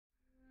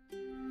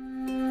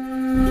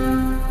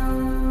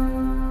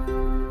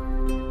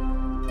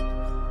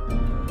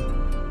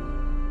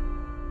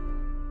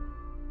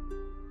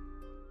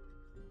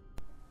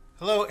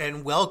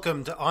and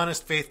welcome to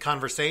Honest Faith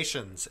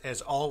Conversations. As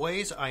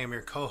always, I am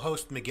your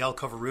co-host, Miguel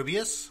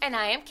Covarrubias. And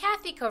I am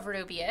Kathy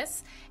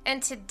Covarrubias.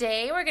 And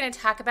today we're going to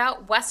talk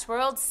about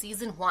WestWorld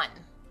Season 1.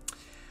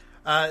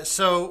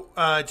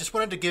 Just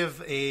wanted to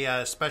give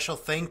a special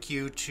thank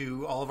you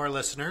to all of our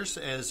listeners.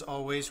 As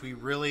always, we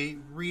really,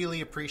 really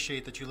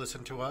appreciate that you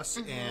listen to us.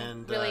 Mm-hmm.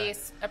 And really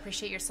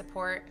appreciate your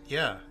support.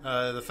 Yeah.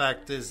 The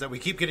fact is that we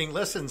keep getting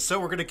listens, so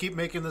we're going to keep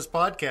making this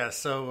podcast.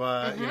 So,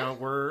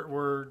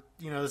 we're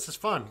this is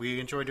fun. We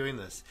enjoy doing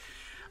this.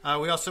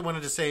 We also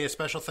wanted to say a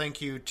special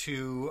thank you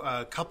to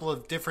a couple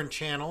of different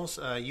channels,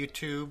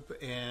 YouTube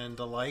and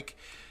the like,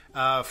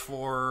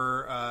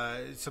 for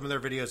some of their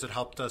videos that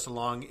helped us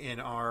along in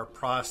our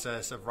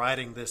process of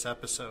writing this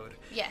episode.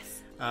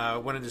 Yes.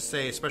 Wanted to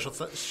say a special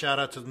shout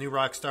out to the New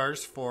Rock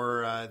Stars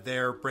for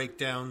their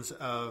breakdowns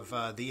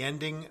of the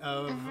ending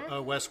of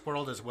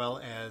WestWorld, as well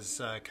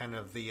as kind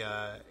of the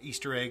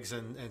Easter eggs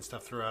and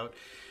stuff throughout,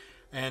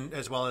 and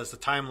as well as the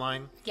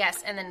timeline.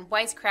 Yes, and then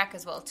Wisecrack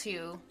as well,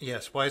 too.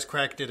 Yes,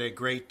 Wisecrack did a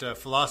great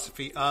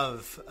philosophy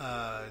of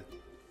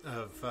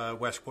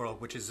WestWorld,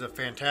 which is a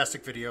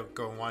fantastic video.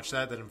 Go and watch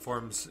that. That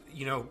informs,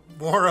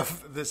 more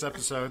of this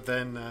episode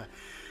than,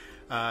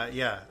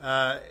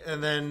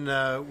 And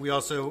then we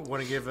also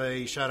want to give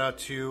a shout out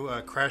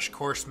to Crash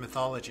Course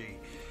Mythology.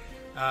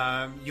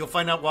 You'll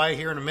find out why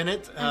here in a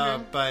minute,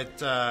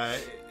 but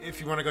if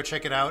you want to go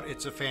check it out,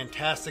 it's a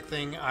fantastic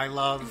thing. I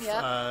love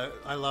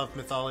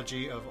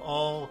mythology of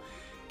all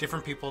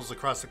different peoples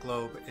across the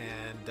globe,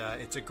 and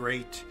it's a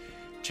great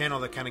channel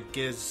that kind of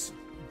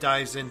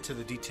dives into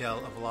the detail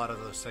of a lot of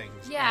those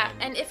things. Yeah,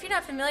 and if you're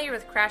not familiar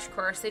with Crash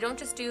Course, they don't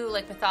just do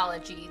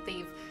mythology.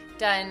 They've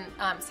done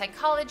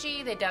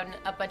psychology, they've done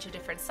a bunch of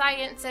different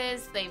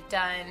sciences, they've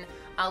done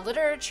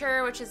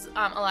literature, which is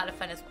a lot of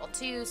fun as well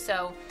too.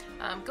 So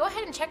go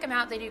ahead and check them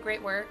out. They do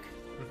great work.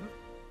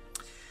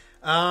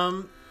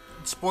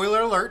 Spoiler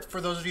alert for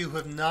those of you who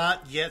have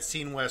not yet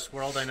seen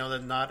WestWorld. I know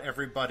that not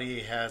everybody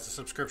has a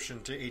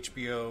subscription to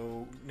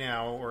HBO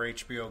Now or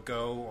HBO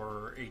Go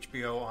or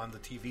HBO on the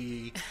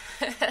TV.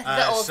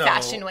 The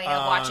old-fashioned way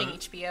of watching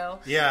HBO.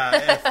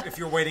 Yeah, if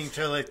you're waiting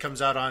till it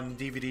comes out on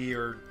DVD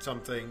or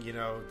something,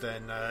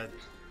 then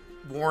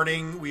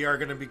warning, we are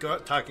going to be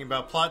talking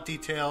about plot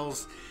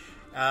details.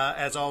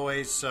 As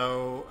always,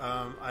 so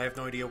I have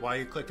no idea why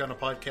you clicked on a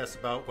podcast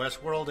about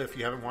WestWorld if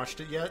you haven't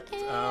watched it yet.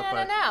 I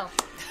don't know.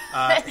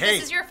 Hey,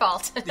 this is your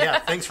fault. Yeah,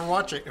 thanks for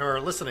watching, or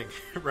listening,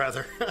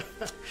 rather.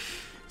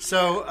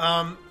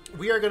 So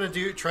we are going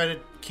to try to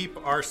keep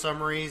our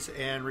summaries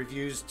and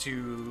reviews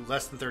to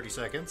less than 30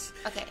 seconds.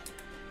 Okay.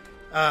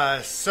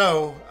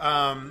 Hold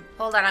on,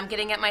 I'm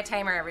getting at my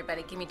timer,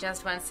 everybody. Give me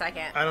just 1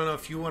 second. I don't know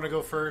if you want to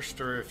go first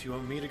or if you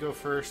want me to go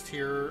first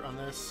here on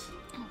this.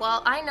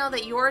 Well, I know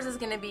that yours is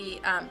going to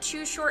be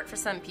too short for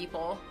some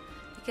people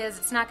because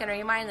it's not going to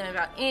remind them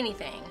about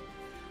anything.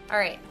 All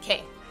right,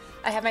 okay.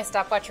 I have my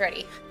stopwatch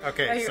ready.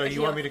 Okay, so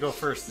you want me to go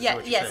first?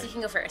 Yes, you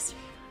can go first.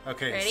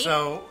 Okay, ready?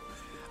 So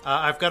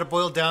I've got to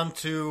boil down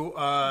to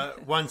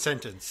one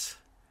sentence.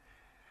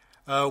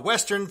 A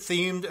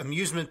Western-themed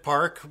amusement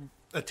park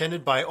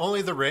attended by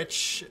only the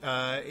rich,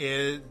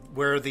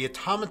 where the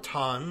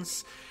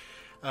automatons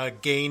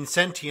gain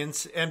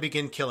sentience and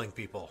begin killing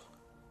people.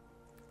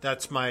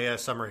 That's my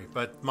summary.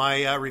 But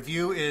my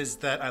review is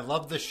that I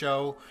love the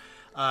show.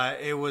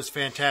 It was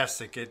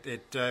fantastic.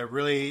 It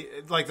really,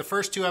 the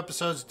first two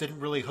episodes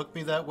didn't really hook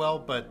me that well,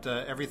 but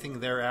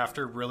everything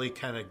thereafter really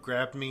kind of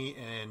grabbed me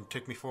and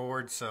took me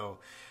forward. So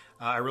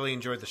I really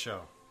enjoyed the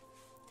show.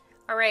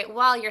 All right.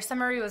 Well, your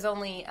summary was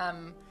only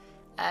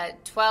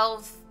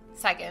 12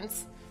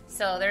 seconds.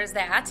 So there's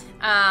that.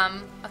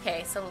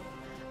 Okay, so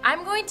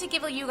I'm going to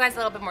give you guys a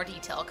little bit more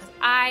detail because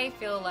I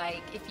feel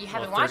like if you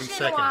haven't watched it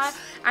in a while,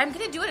 I'm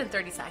going to do it in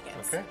 30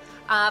 seconds. Okay.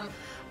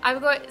 I'm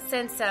going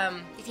since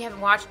if you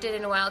haven't watched it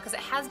in a while because it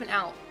has been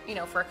out,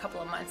 for a couple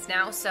of months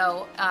now.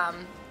 So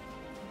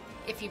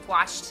if you've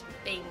watched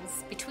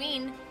things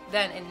between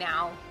then and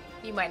now,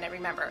 you might not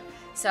remember.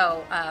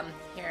 So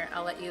here,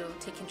 I'll let you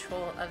take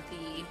control of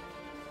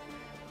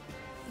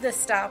the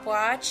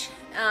stopwatch,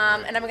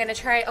 and I'm gonna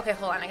try. Okay,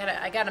 hold on.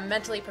 I gotta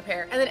mentally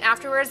prepare, and then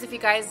afterwards, if you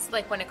guys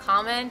want to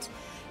comment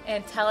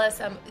and tell us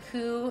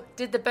who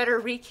did the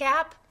better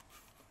recap,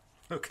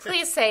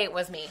 please say it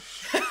was me.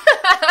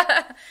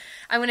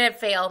 I'm gonna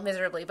fail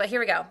miserably, but here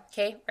we go.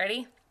 Okay,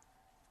 ready?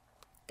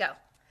 Go.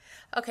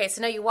 Okay,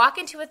 so now you walk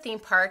into a theme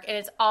park, and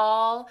it's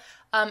all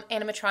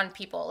animatron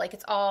people.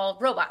 It's all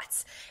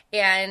robots.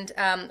 And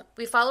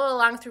we follow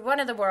along through one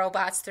of the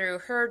robots through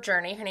her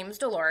journey. Her name is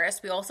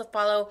Dolores. We also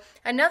follow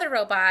another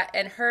robot,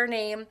 and her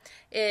name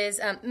is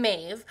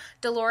Maeve.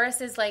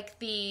 Dolores is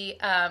the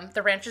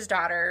rancher's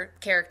daughter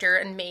character,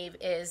 and Maeve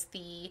is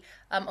the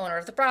owner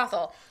of the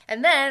brothel.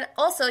 And then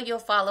also you'll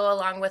follow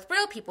along with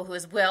real people, who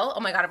is Will. Oh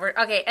my god,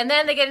 okay. And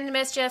then they get into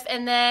mischief,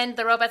 and then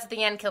the robots at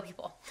the end kill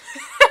people.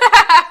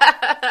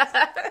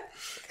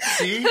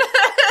 See?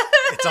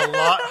 It's a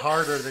lot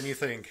harder than you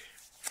think.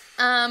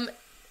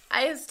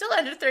 I still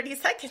under 30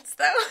 seconds,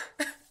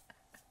 though.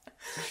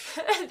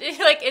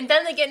 And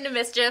then they get into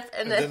mischief.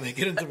 And then they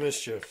get into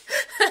mischief.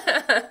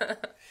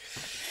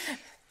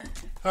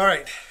 All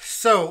right.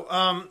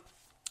 So,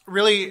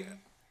 really,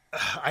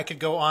 I could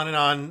go on and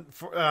on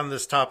on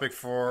this topic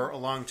for a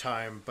long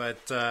time,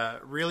 but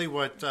really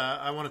what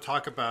I want to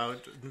talk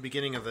about in the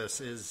beginning of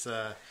this is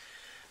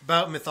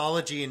about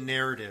mythology and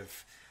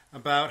narrative,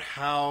 about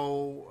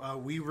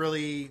how we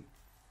really,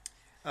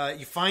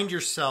 you find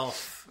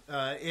yourself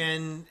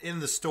in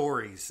the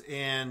stories,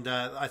 and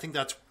I think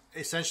that's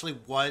essentially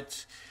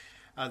what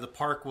the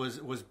park was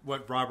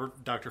what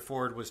Dr.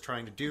 Ford was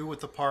trying to do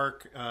with the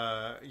park,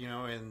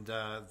 and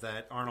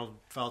that Arnold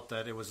felt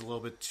that it was a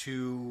little bit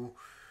too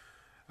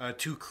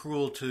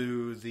cruel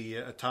to the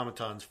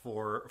automatons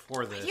for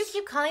this. You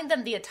keep calling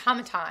them the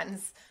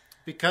automatons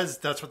because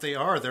that's what they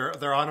are.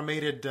 They're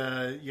automated.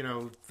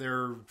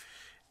 They're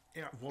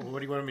what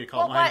do you want me to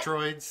call them?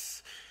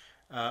 Androids.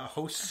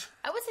 Hosts?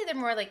 I would say they're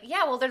more like,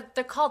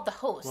 they're called the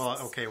hosts. Well,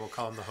 okay, we'll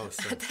call them the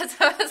hosts. That's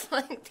how I was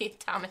like, the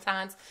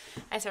automatons.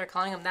 I started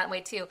calling them that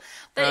way too.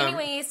 But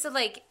anyway, so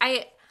like,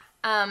 I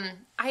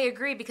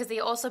agree because they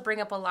also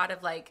bring up a lot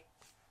of like,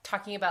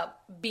 talking about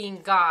being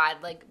God,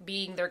 like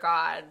being their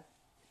God.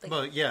 Like,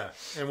 well, yeah,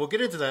 and we'll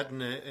get into that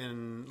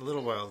in a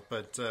little while,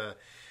 but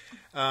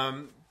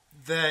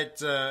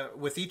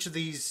with each of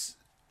these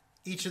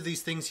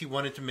things, he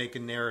wanted to make a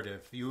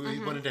narrative. He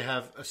wanted to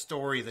have a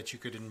story that you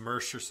could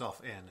immerse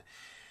yourself in.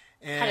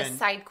 And, kind of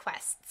side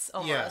quests,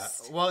 almost. Yeah,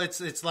 well,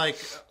 it's like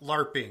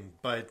LARPing,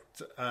 but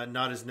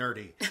not as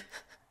nerdy.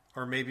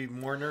 Or maybe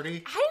more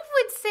nerdy? I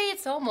would say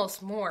it's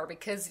almost more,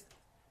 because,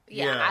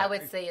 I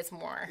would say it's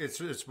more.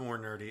 It's more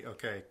nerdy,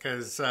 okay.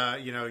 Because,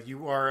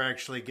 you are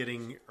actually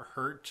getting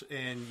hurt,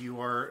 and you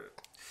are...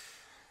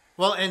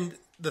 Well, and...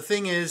 The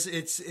thing is,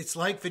 it's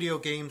like video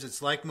games.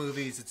 It's like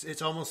movies.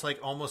 It's almost like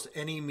almost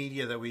any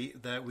media that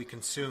we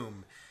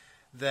consume.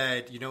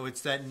 That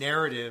it's that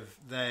narrative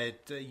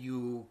that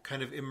you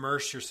kind of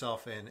immerse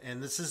yourself in,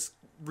 and this is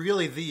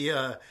really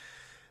the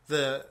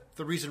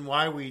reason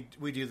why we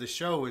do the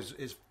show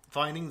is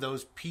finding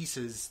those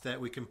pieces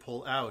that we can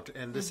pull out.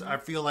 And this, I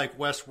feel like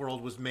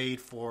WestWorld was made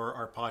for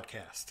our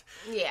podcast.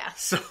 Yeah.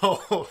 So.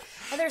 Well,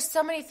 there's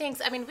so many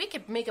things. I mean, we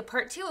could make a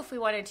part 2 if we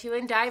wanted to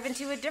and dive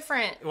into a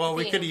different Well,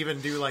 theme. we could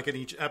even do like an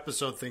each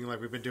episode thing like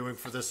we've been doing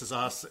for This Is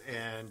Us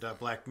and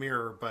Black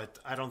Mirror, but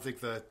I don't think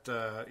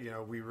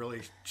that, we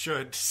really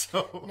should.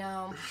 So.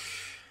 No.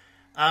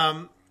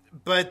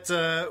 But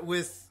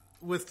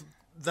with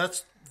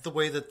that's the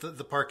way that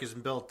the park is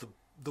built.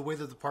 The way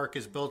that the park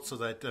is built so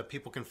that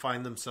people can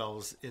find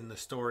themselves in the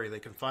story. They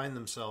can find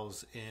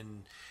themselves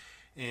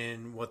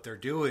in what they're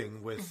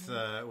doing with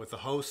the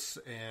hosts,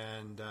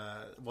 and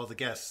the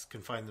guests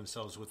can find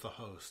themselves with the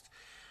host.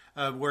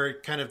 Where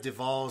it kind of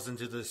devolves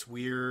into this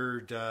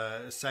weird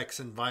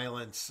sex and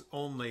violence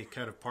only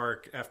kind of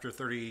park after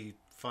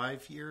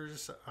 35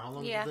 years. How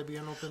long have they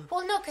been open?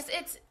 Well, no, because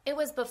it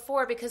was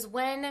before, because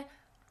when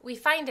we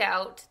find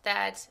out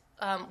that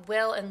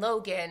Will and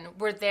Logan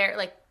were there,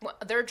 like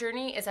their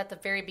journey is at the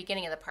very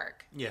beginning of the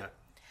park. Yeah.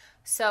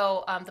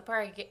 So the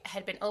park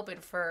had been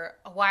open for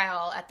a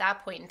while at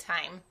that point in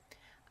time.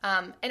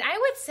 And I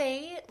would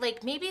say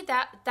like maybe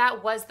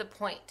that was the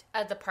point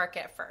of the park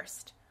at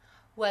first,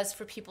 was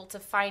for people to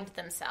find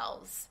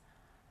themselves.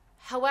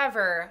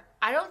 However,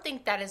 I don't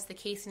think that is the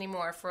case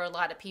anymore for a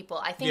lot of people.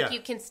 I think you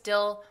can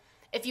still,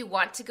 if you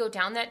want to go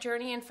down that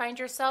journey and find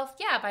yourself,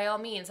 by all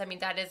means. I mean,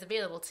 that is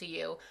available to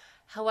you.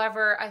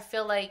 However, I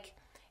feel like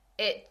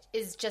it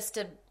is just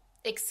an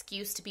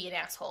excuse to be an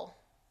asshole.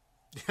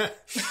 We're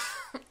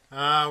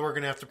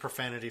going to have to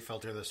profanity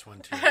filter this one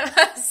too.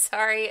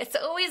 Sorry, it's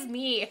always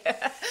me.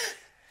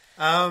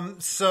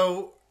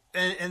 So,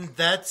 and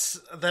that's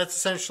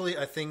essentially,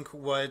 I think,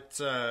 what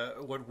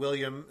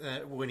William,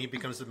 when he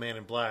becomes the Man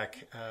in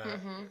Black,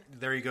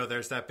 there you go.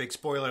 There's that big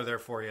spoiler there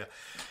for you.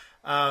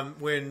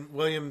 When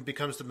William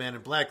becomes the Man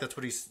in Black, that's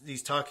what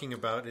he's talking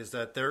about, is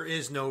that there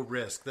is no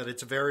risk, that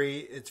it's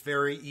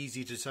very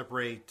easy to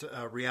separate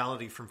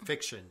reality from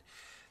fiction,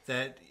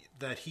 that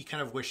he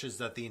kind of wishes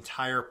that the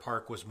entire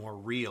park was more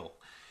real,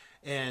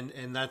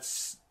 and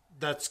that's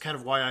kind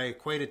of why I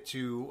equate it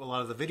to a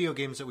lot of the video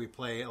games that we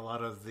play, a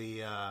lot of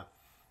the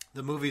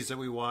movies that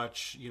we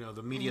watch,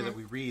 the media that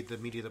we read, the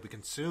media that we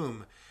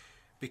consume,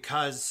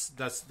 because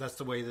that's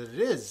the way that it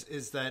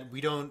is that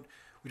we don't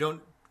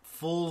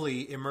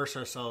fully immerse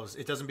ourselves.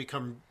 It doesn't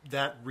become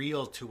that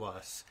real to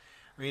us.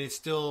 I mean, it's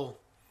still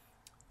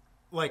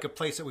like a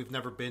place that we've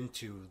never been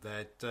to,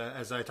 that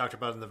as I talked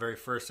about in the very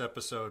first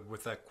episode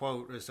with that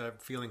quote, is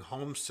that feeling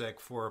homesick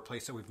for a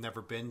place that we've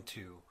never been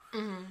to,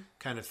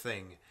 kind of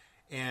thing.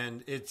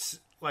 And it's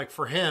like,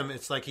 for him,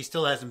 it's like he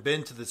still hasn't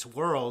been to this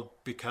world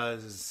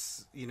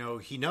because, he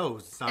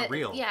knows it's not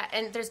real. Yeah,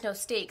 and there's no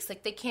stakes.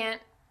 Like, they can't,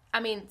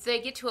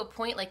 they get to a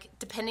point, like,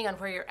 depending on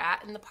where you're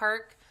at in the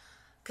park,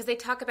 because they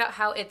talk about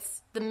how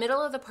it's the middle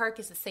of the park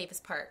is the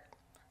safest part.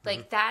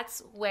 Like,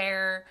 that's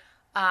where,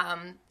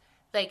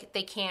 like,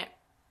 they can't,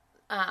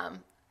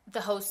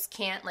 the hosts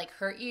can't, like,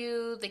 hurt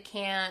you. They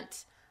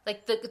can't,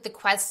 like, the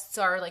quests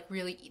are, like,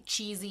 really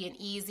cheesy and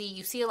easy.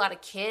 You see a lot of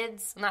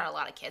kids, not a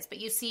lot of kids, but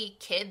you see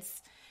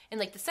kids in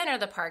like the center of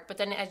the park. But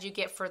then as you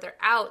get further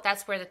out,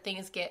 that's where the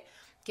things get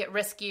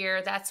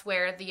riskier. That's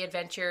where the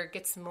adventure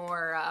gets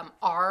more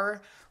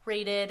R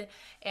rated,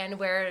 and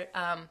where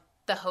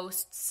the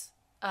hosts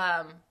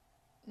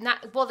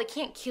they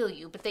can't kill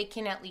you, but they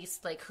can at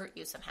least like hurt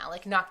you somehow,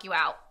 like knock you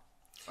out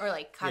or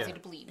like cause you to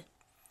bleed.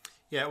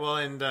 Yeah, well,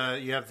 and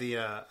you have the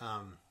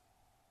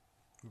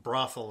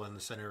brothel in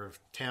the center of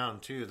town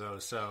too, though.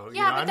 So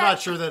I'm not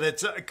sure that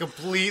it's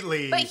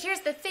completely. But here's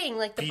the thing: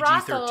 like the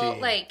PG-13. brothel,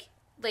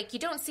 like you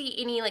don't see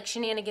any like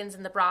shenanigans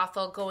in the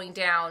brothel going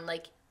down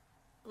like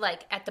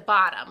at the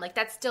bottom. Like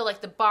that's still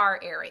like the bar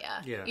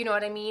area. Yeah. You know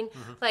what I mean?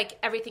 Mm-hmm. Like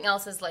everything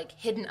else is like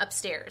hidden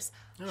upstairs.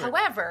 Right.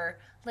 However,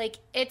 like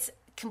it's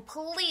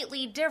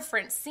completely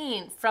different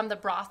scene from the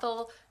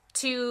brothel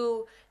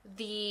to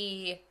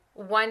the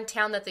one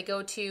town that they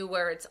go to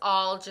where it's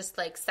all just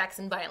like sex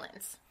and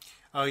violence.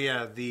 Oh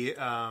yeah, the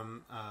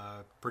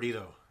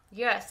Perdido.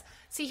 Yes.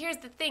 See, here's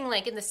the thing: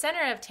 like in the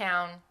center of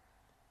town,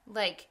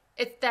 like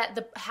it's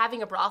that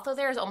having a brothel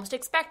there is almost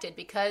expected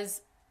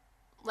because,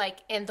 like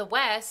in the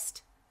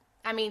West,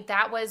 I mean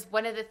that was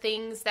one of the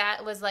things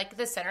that was like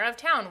the center of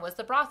town was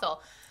the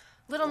brothel.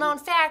 Little known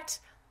fact: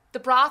 the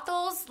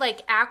brothels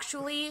like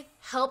actually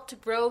helped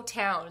grow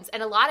towns,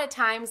 and a lot of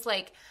times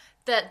like.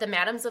 The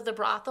madams of the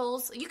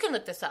brothels, you can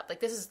look this up. Like,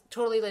 this is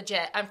totally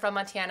legit. I'm from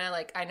Montana.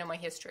 Like, I know my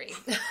history.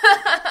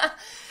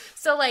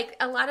 So, like,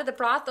 a lot of the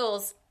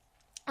brothels,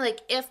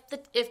 like,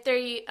 if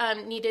they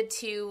needed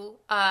to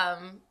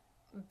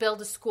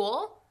build a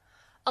school,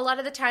 a lot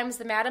of the times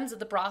the madams of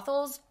the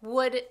brothels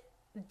would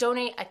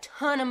donate a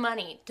ton of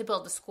money to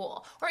build the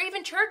school. Or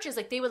even churches.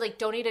 Like, they would, like,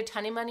 donate a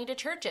ton of money to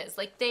churches.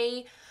 Like,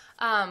 they...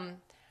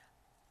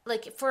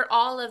 like for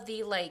all of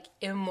the like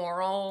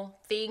immoral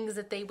things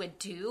that they would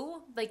do,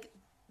 like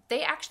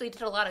they actually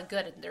did a lot of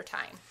good in their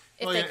time.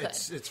 If they could.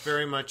 It's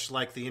very much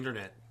like the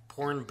internet.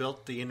 Porn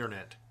built the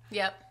internet.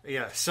 Yep.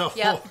 Yeah. So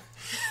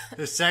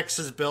the sex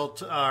has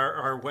built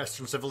our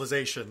Western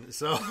civilization.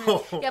 So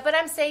yeah, but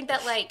I'm saying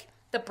that like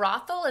the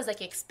brothel is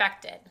like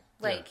expected.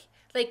 Like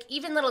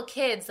even little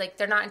kids, like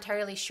they're not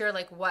entirely sure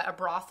like what a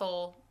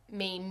brothel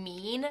may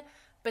mean.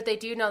 But they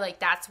do know, like,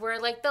 that's where,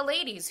 like, the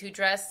ladies who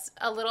dress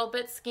a little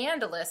bit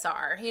scandalous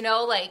are. You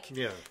know, like,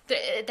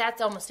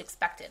 that's almost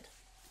expected.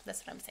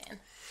 That's what I'm saying.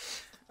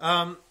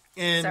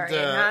 Sorry,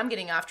 now I'm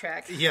getting off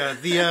track. Yeah,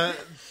 the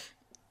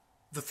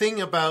thing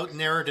about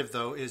narrative,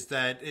 though, is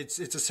that it's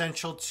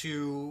essential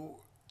to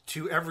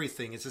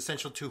everything. It's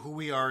essential to who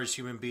we are as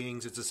human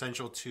beings. It's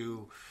essential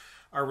to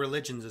our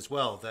religions as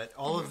well. That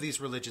all of these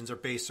religions are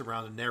based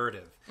around a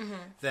narrative. Mm-hmm.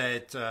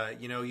 That,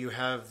 you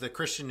have the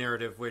Christian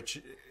narrative,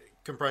 which...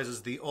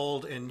 comprises the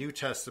Old and New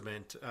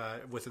Testament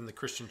within the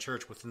Christian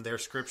church, within their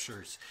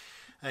scriptures.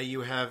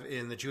 You have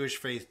in the Jewish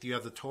faith, you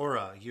have the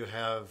Torah. You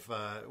have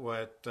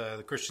what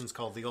the Christians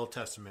call the Old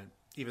Testament,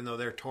 even though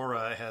their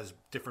Torah has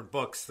different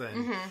books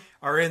than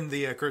are in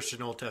the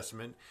Christian Old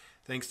Testament,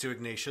 thanks to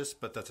Ignatius,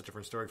 but that's a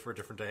different story for a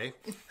different day.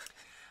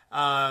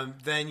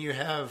 Then you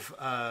have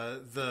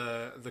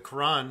the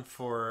Quran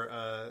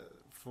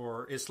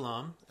for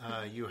Islam.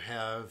 You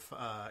have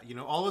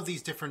all of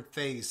these different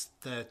faiths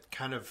that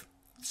kind of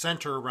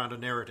center around a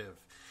narrative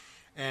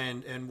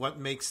and what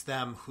makes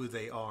them who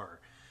they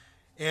are.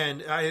 And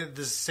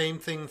the same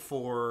thing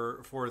for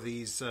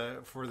these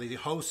for the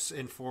hosts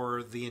and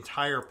for the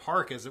entire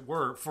park, as it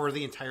were, for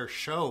the entire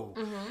show.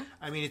 Mm-hmm.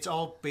 I mean, it's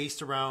all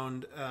based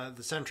around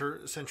the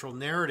central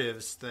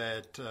narratives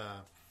that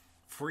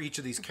for each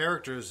of these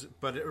characters,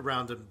 but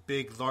around a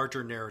big,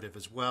 larger narrative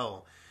as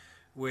well,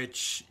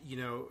 which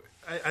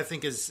I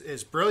think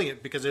is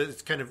brilliant because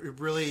it's kind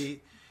of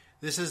really.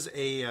 This is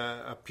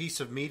a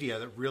piece of media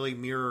that really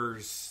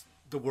mirrors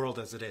the world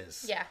as it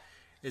is. Yeah.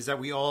 Is that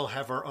we all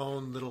have our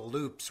own little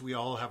loops. We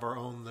all have our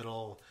own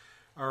little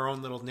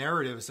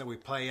narratives that we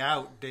play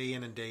out day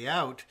in and day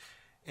out.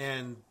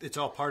 And it's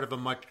all part of a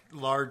much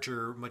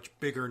larger, much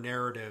bigger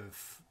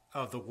narrative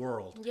of the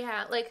world.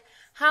 Yeah. Like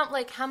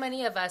how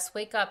many of us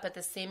wake up at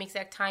the same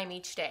exact time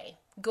each day,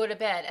 go to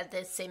bed at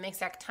the same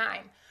exact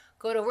time,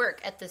 go to work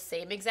at the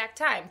same exact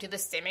time, do the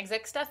same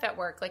exact stuff at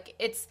work. Like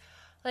it's,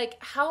 like,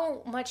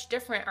 how much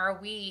different are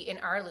we in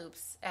our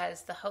loops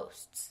as the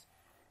hosts?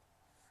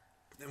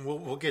 And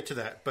we'll get to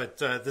that, but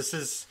this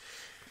is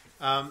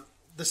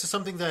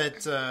something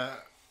that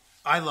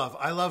I love.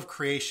 I love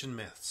creation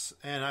myths,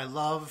 and I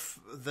love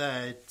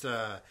that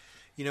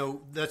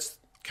that's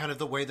kind of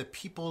the way that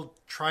people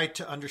try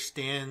to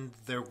understand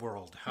their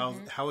world,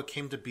 how it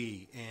came to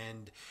be,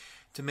 and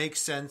to make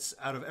sense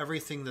out of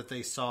everything that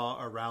they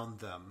saw around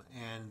them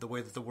and the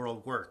way that the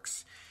world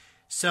works.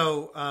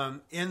 So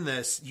in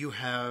this,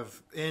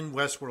 in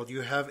WestWorld,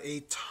 you have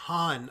a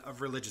ton of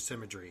religious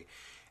imagery,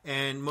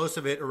 and most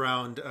of it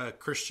around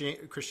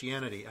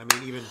Christianity. I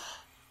mean,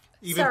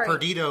 even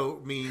Perdido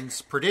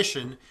means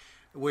perdition,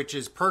 which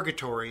is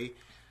purgatory.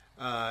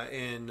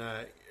 In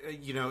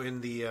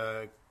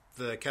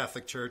the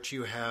Catholic Church,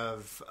 you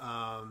have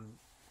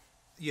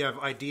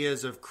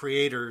ideas of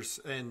creators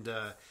and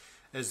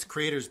as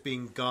creators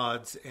being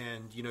gods,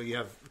 and you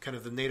have kind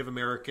of the Native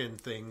American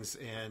things.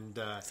 And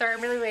sorry,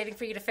 I'm really waiting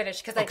for you to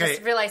finish because I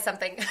just realized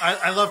something.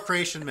 I love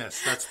creation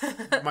myths.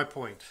 That's my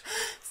point.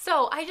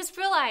 So I just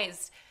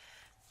realized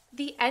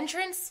the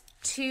entrance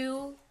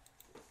to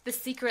the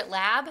secret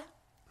lab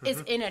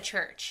is in a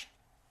church.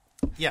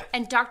 Yeah.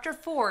 And Dr.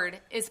 Ford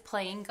is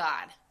playing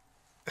God.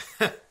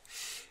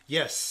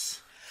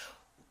 Yes.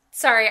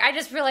 Sorry, I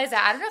just realized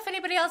that. I don't know if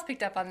anybody else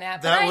picked up on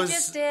that, but I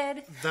just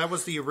did. That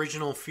was the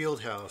original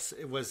field house.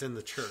 It was in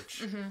the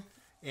church.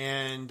 Mm-hmm.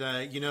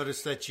 And you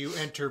notice that you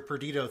enter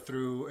Perdido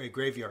through a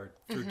graveyard,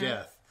 through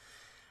death.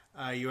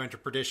 You enter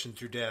perdition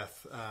through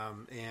death.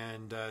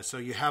 So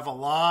you have a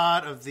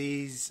lot of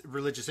these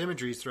religious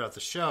imageries throughout the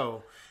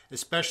show,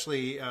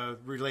 especially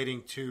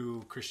relating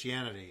to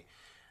Christianity.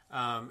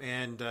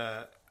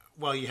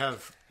 You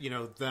have,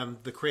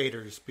 the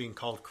creators being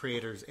called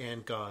creators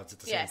and gods at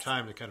the same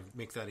time to kind of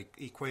make that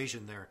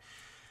equation there.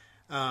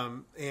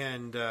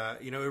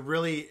 It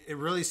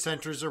really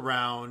centers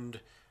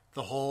around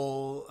the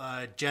whole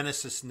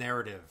Genesis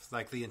narrative.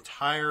 Like the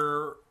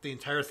entire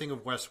thing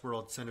of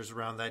WestWorld centers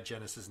around that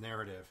Genesis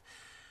narrative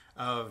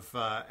of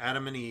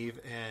Adam and Eve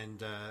and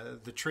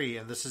the tree.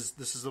 And this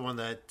is the one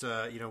that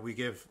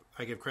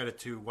I give credit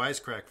to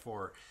Wisecrack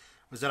for,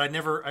 was that I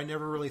never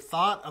really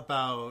thought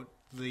about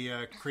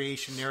the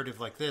creation narrative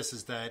like this.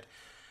 Is that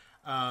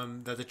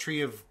the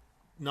tree of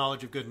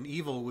knowledge of good and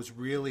evil was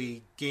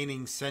really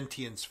gaining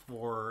sentience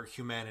for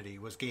humanity,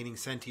 was gaining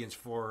sentience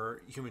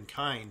for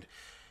humankind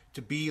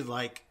to be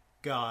like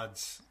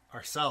gods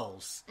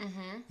ourselves.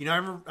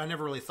 Mm-hmm. I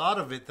never really thought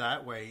of it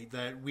that way,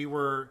 that we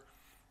were,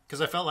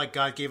 because I felt like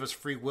God gave us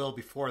free will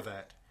before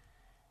that.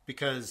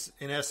 Because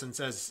in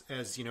essence, as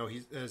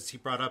he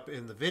brought up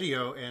in the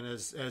video, and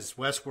as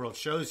WestWorld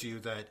shows you,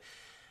 that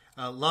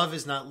love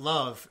is not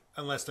love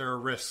unless there are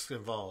risks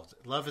involved.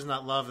 Love is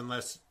not love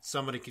unless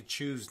somebody could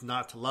choose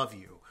not to love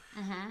you.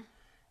 Mm-hmm.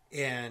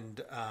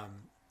 And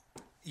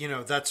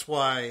that's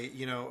why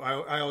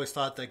I always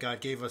thought that God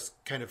gave us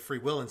kind of free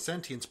will and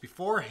sentience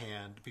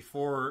beforehand,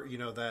 before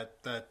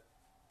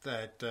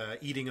that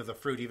eating of the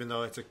fruit, even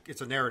though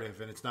it's a narrative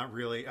and it's not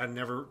really. I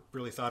never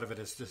really thought of it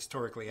as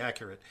historically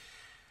accurate.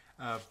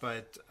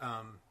 But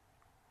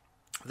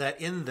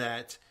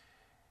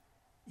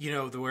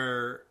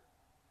where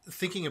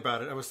thinking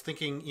about it, I was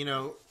thinking,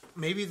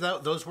 maybe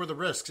those were the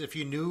risks. If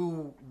you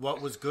knew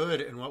what was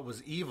good and what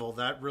was evil,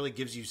 that really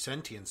gives you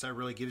sentience. That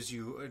really gives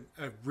you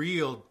a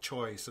real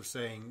choice of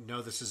saying,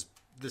 no, this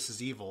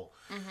is evil.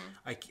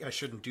 Mm-hmm. I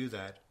shouldn't do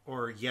that.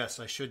 Or yes,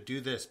 I should do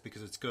this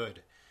because it's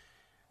good.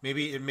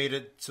 Maybe it made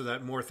it so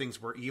that more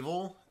things were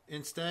evil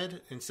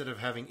instead of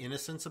having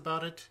innocence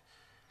about it.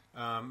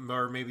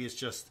 Or maybe it's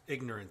just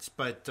ignorance.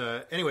 But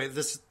anyway,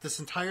 this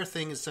entire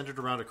thing is centered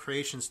around a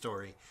creation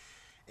story.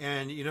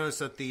 And you notice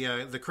that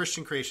the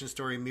Christian creation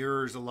story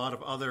mirrors a lot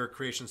of other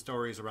creation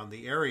stories around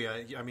the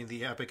area. I mean,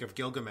 the Epic of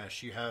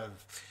Gilgamesh. You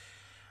have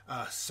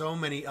so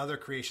many other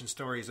creation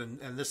stories, and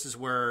this is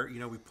where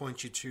we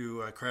point you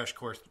to Crash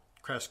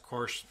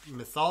Course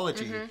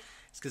mythology. Mm-hmm.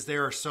 It's because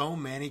there are so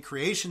many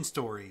creation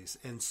stories,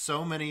 and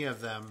so many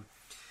of them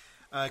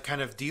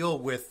kind of deal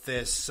with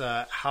this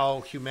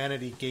how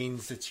humanity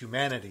gains its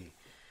humanity.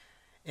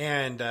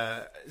 And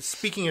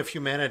speaking of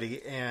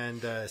humanity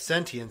and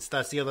sentience,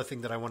 that's the other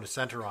thing that I want to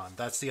center on.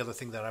 That's the other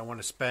thing that I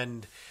want to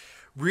spend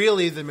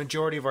really the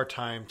majority of our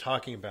time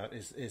talking about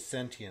is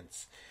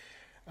sentience.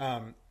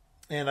 And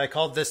I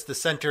called this the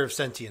center of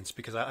sentience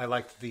because I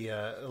liked the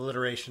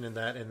alliteration in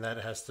that, and that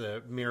it has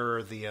to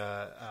mirror the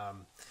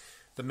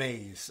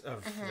maze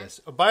of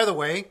this. Oh, by the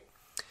way,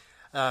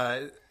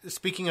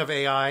 speaking of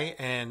AI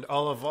and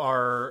all of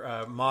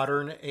our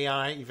modern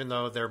AI, even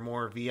though they're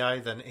more VI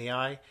than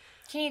AI,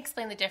 can you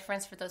explain the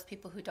difference for those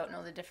people who don't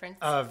know the difference?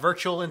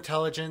 Virtual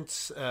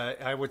intelligence,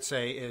 I would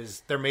say,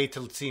 is they're made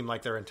to seem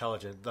like they're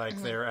intelligent, like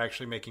they're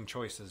actually making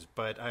choices.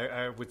 But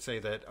I would say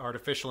that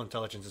artificial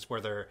intelligence is where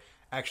they're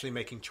actually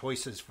making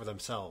choices for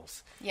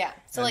themselves. Yeah.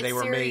 So and like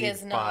Siri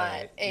is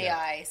not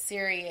AI. Yeah.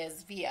 Siri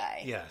is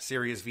VI. Yeah,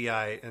 Siri is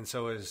VI, and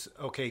so is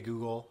OK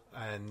Google.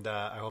 And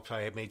I hope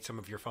I made some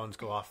of your phones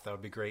go off. That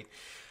would be great.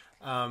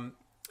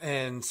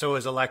 And so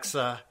is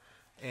Alexa.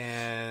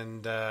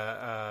 And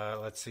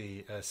let's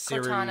see,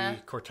 Siri,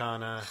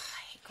 Cortana. I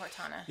hate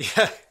Cortana.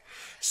 Yeah.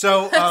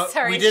 So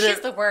sorry, she's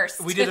the worst.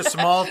 We did a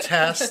small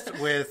test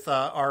with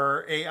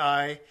our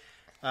AI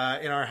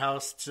in our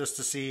house just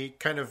to see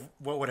kind of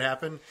what would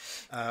happen.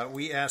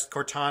 We asked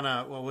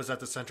Cortana what was at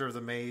the center of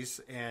the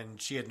maze,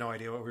 and she had no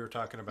idea what we were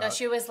talking about. No,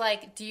 she was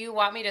like, "Do you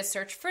want me to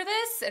search for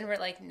this?" And we're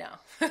like, "No."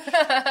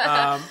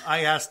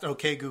 I asked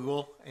OK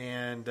Google,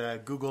 and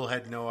Google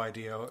had no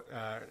idea.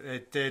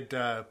 It did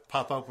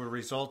pop up with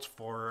results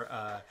for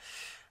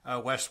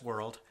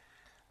WestWorld.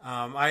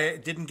 I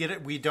didn't get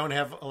it. We don't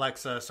have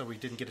Alexa, so we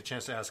didn't get a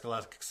chance to ask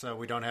Alexa.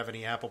 We don't have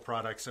any Apple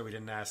products, so we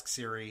didn't ask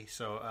Siri.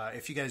 So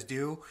if you guys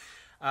do,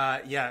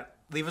 Yeah,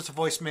 leave us a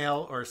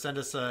voicemail or send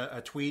us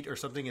a tweet or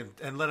something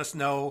and let us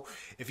know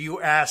if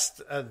you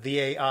asked the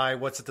AI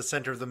what's at the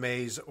center of the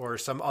maze or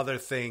some other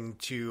thing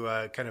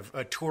to kind of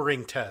a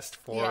Turing test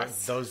for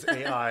those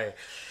AI.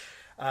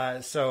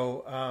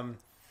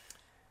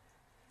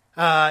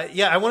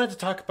 Yeah, I wanted to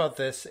talk about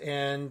this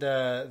and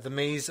the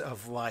maze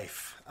of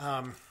life.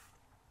 I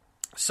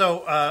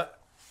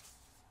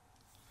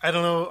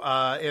don't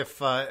know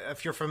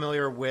if you're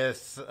familiar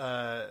with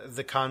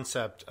the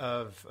concept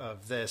of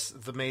this.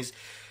 The maze.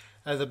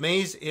 The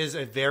maze is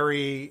a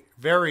very,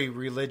 very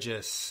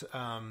religious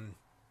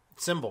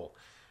symbol.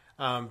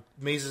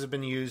 Mazes have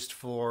been used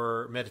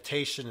for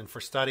meditation and for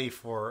study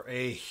for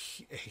a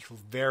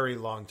very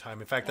long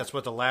time. In fact, that's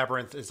what the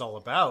labyrinth is all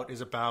about,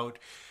 is about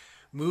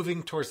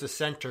moving towards the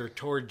center,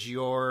 towards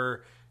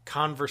your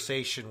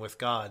conversation with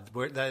God.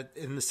 Where that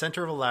in the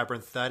center of a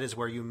labyrinth, that is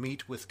where you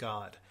meet with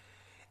God.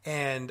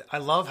 And I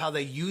love how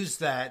they use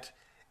that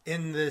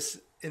in this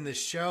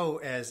show,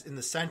 as in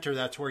the center,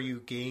 that's where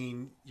you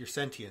gain your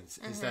sentience.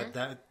 Mm-hmm. Is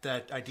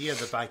that idea of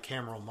the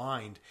bicameral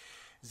mind?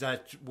 Is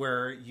that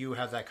where you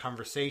have that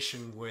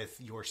conversation with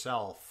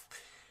yourself?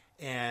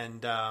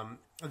 And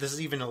this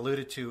is even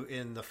alluded to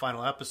in the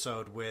final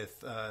episode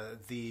with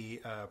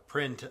the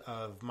print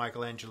of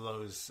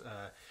Michelangelo's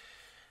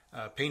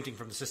painting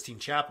from the Sistine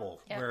Chapel,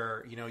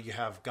 where you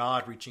have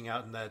God reaching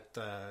out, and that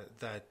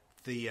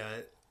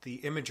the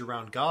image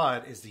around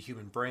God is the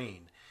human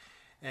brain.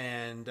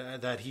 And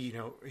that he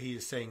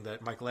is saying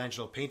that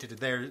Michelangelo painted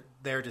it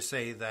there to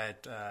say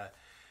that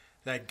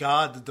that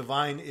God, the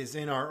divine, is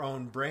in our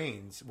own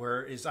brains.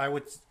 Whereas I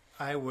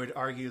would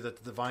argue that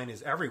the divine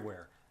is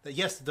everywhere. That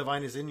yes, the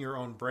divine is in your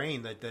own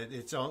brain. That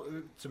it's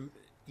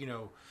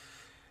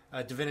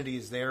divinity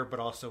is there, but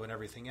also in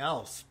everything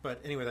else. But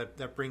anyway,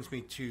 that brings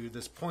me to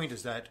this point: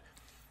 is that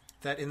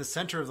in the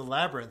center of the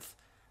labyrinth,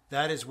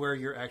 that is where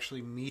you're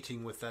actually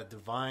meeting with that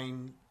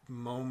divine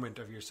moment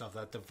of yourself,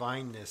 that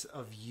divineness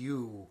of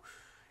you,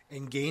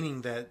 and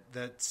gaining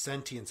that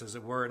sentience, as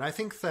it were. And I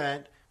think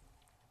that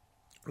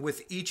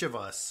with each of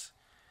us,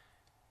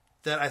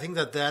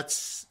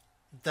 that's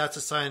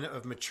a sign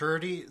of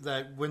maturity.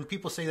 That when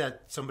people say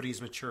that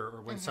somebody's mature,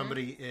 or when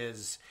somebody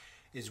is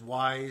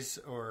wise,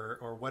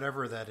 or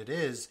whatever that it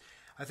is,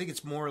 I think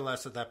it's more or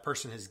less that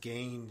person has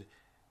gained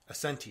a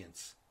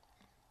sentience.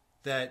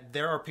 That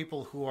there are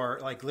people who are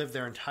live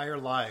their entire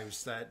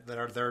lives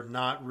they're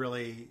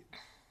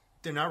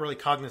not really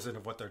cognizant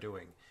of what they're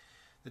doing,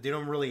 that they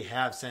don't really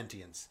have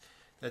sentience,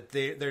 that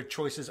their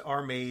choices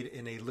are made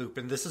in a loop.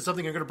 And this is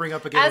something I'm going to bring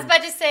up again. I was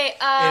about to say, in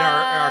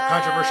our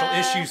controversial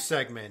issues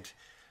segment.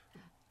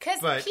 Because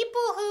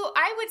people who,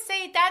 I would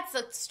say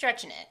that's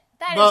stretching it.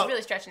 That is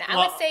really stretching it. I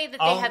would say that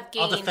they have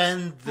gained more knowledge. I'll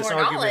defend this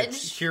argument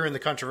here in the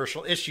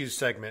controversial issues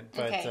segment.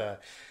 But, okay.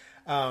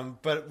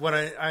 But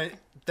when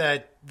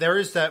that there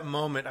is that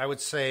moment, I would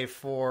say,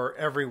 for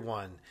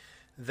everyone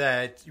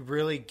that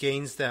really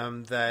gains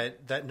them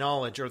that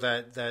knowledge, or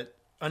that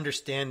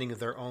understanding of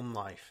their own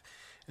life,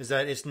 is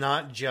that it's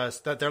not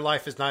just that their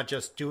life is not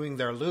just doing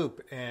their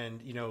loop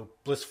and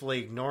blissfully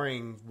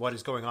ignoring what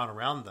is going on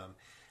around them.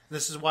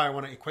 This is why I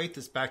want to equate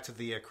this back to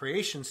the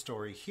creation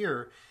story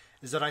here,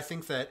 is that I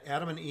think that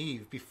Adam and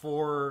Eve,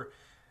 before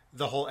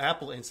the whole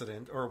apple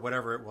incident, or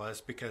whatever it was,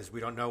 because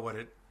we don't know what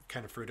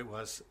kind of fruit it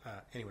was.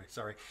 Anyway,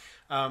 sorry.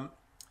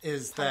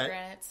 Is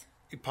that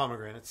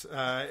pomegranates?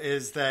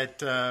 Is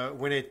that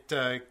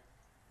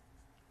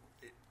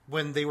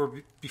when they were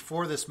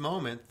before this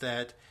moment,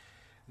 that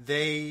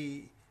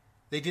they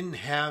didn't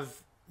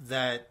have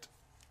that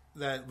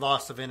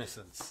loss of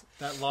innocence,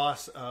 that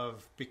loss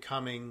of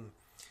becoming.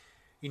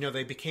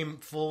 They became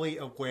fully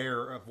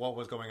aware of what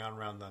was going on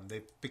around them.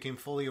 They became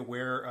fully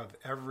aware of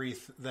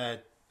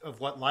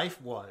of what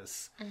life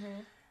was.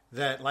 Mm-hmm.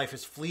 That life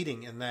is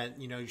fleeting, and that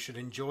you should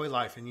enjoy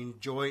life, and you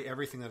enjoy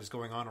everything that is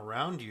going on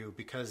around you,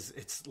 because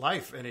it's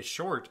life and it's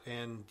short,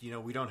 and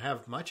we don't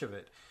have much of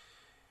it.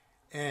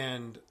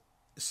 And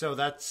so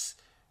that's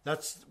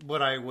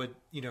what I would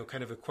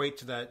kind of equate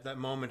to that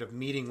moment of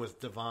meeting with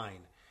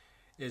divine.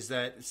 Is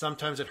that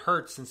sometimes it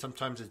hurts and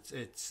sometimes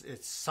it's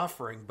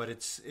suffering, but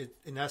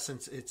in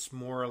essence it's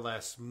more or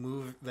less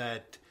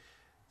that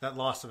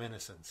loss of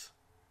innocence.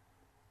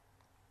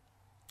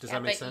 Does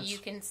that make sense? But you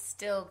can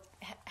still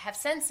have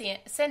sentient.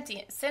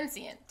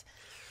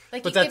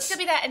 Like, you can still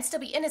be that and still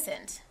be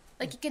innocent.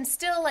 Like, you can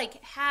still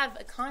have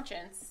a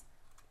conscience.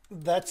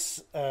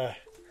 That's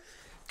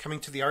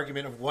coming to the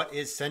argument of what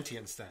is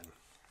sentience then.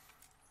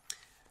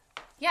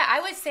 Yeah,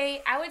 I would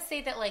say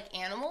that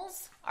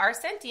animals are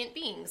sentient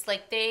beings.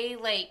 They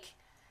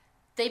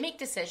make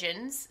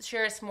decisions.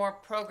 Sure, it's more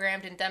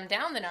programmed and dumbed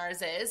down than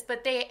ours is,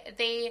 but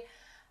they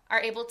are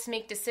able to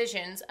make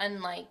decisions,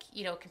 unlike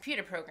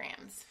computer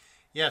programs.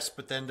 Yes,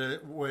 but then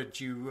would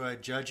you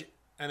judge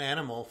an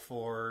animal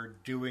for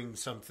doing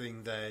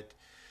something that,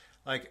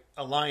 like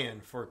a lion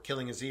for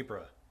killing a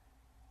zebra?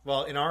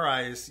 Well, in our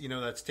eyes,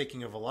 that's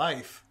taking of a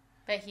life.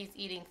 But he's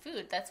eating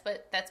food. That's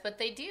what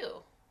they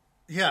do.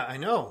 Yeah, I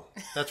know.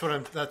 That's what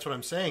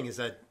I'm saying, is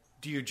that,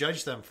 do you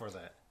judge them for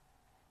that?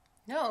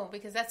 No,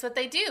 because that's what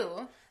they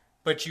do.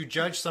 But you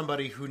judge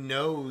somebody who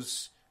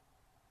knows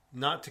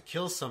not to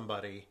kill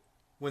somebody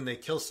when they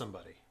kill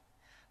somebody.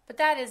 But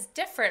that is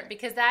different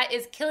because that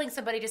is killing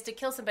somebody just to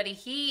kill somebody.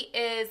 He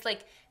is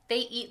like, they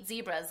eat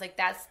zebras. Like,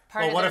 that's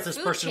part of their food chain. Well, what if this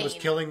person was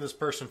killing this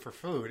person for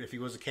food, if he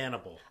was a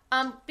cannibal?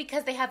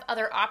 Because they have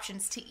other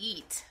options to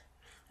eat.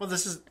 Well,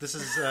 this is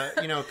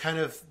kind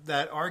of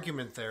that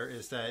argument there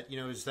is that,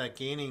 is that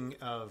gaining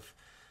of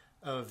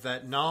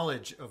that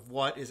knowledge of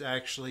what is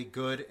actually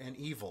good and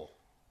evil.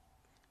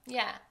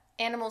 Yeah.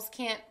 Animals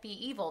can't be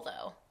evil,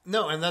 though.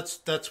 No, and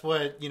that's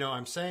what,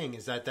 I'm saying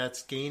is that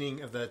that's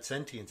gaining of that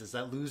sentience, is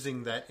that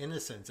losing that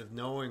innocence of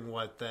knowing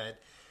what that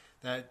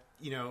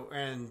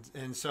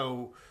and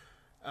so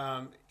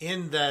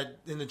in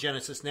the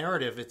Genesis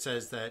narrative, it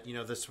says that,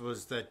 this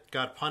was that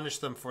God punished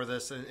them for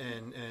this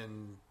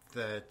and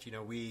that,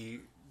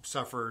 we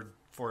suffered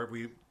for it.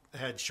 We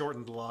had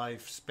shortened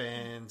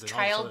lifespans and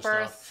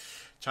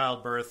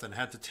childbirth and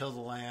had to till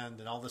the land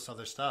and all this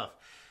other stuff.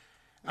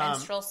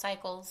 Menstrual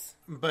cycles.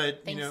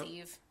 But, Thanks,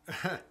 Eve.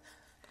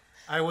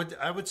 I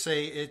would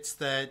say it's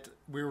that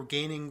we were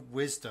gaining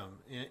wisdom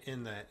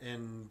in that.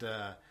 And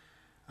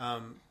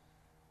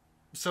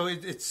so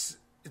it's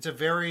a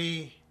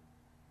very...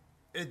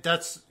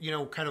 that's,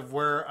 kind of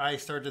where I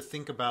started to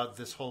think about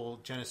this whole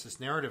Genesis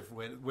narrative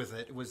with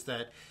it, was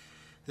that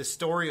the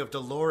story of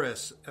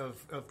Dolores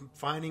of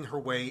finding her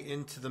way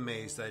into the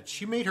maze, that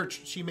she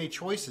made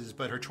choices,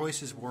 but her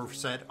choices were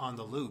set on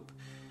the loop,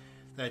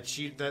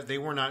 that they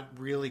were not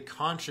really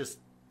conscious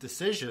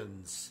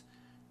decisions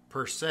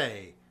per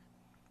se.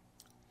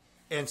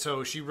 And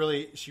so she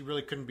really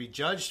couldn't be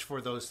judged for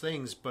those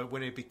things, but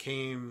when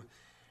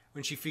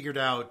she figured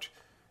out,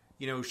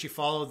 she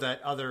followed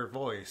that other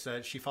voice,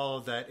 that she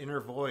followed that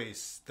inner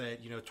voice that,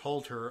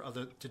 told her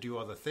to do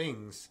other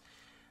things,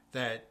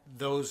 that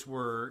those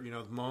were,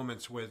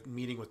 moments with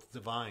meeting with the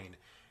divine,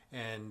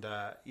 and,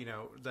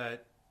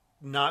 that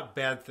not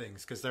bad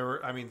things, because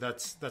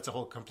that's a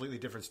whole completely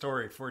different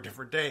story for a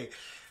different day.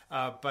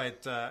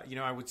 But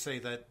I would say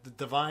that the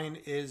divine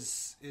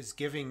is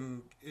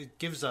giving, it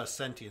gives us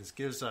sentience,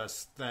 gives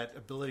us that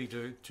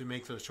ability to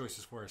make those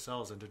choices for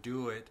ourselves and to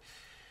do it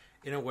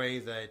in a way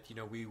that,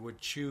 we would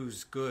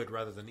choose good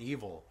rather than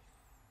evil.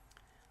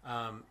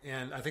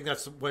 And I think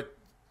that's what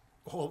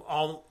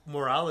all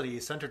morality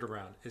is centered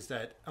around, is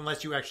that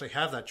unless you actually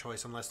have that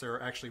choice, unless there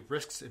are actually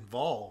risks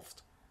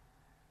involved,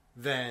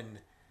 then,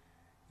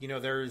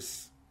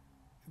 there's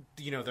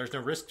no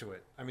risk to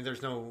it. I mean,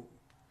 there's no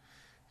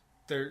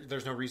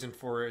reason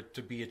for it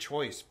to be a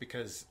choice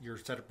because you're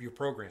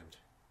programmed.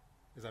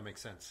 Does that make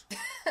sense?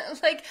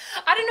 I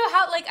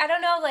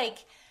don't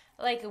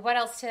know what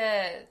else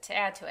to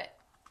add to it.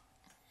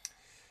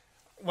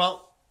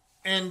 Well,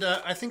 and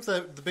I think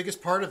the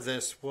biggest part of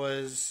this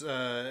was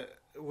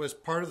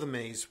part of the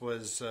maze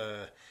was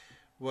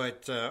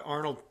what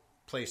Arnold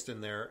placed in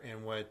there,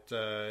 and what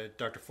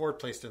Dr. Ford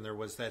placed in there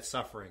was that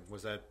suffering,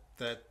 was that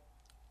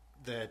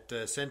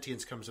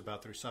sentience comes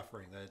about through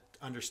suffering, that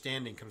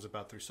understanding comes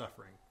about through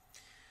suffering.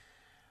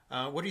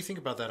 What do you think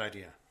about that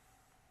idea?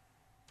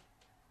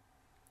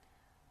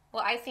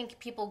 Well, I think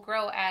people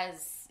grow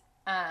as,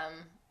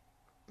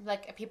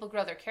 people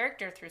grow their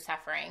character through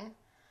suffering.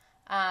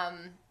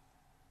 I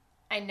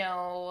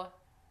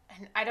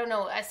don't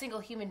know a single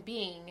human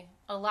being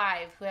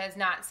alive who has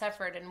not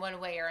suffered in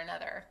one way or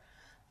another.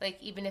 Like,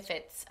 even if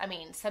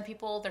some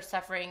people, their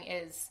suffering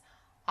is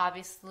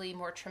obviously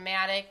more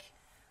traumatic,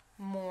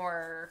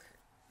 more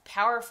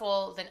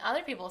powerful than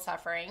other people's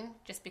suffering,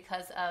 just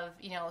because of,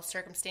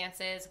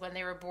 circumstances, when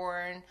they were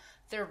born,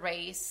 their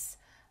race,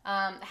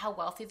 how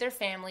wealthy their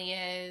family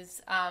is,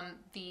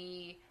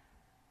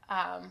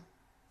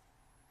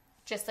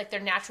 just like their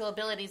natural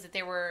abilities that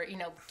they were,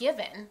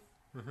 given.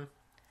 Mm-hmm.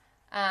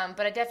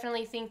 But I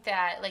definitely think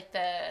that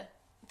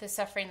the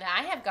suffering that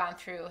I have gone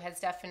through has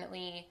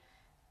definitely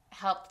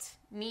helped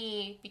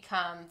me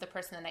become the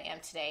person that I am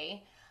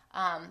today.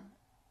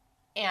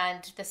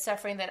 And the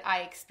suffering that I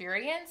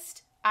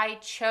experienced, I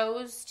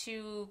chose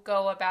to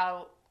go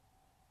about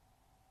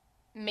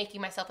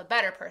making myself a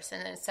better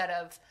person instead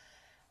of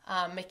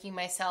making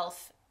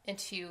myself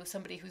into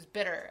somebody who's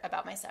bitter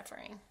about my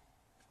suffering.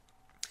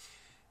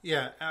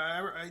 Yeah,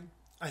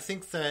 I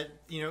think that,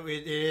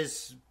 it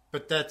is,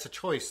 but that's a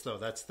choice, though.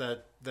 That's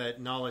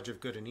that knowledge of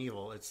good and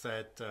evil. It's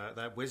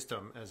that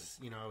wisdom, as,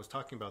 I was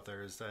talking about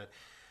there, is that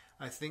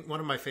I think one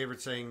of my favorite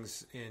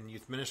sayings in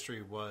youth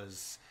ministry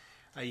was,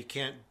 you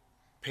can't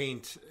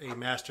paint a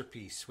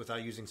masterpiece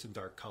without using some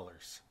dark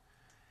colors.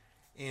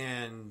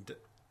 And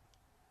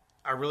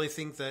I really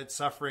think that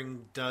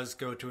suffering does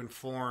go to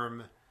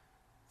inform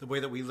the way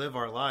that we live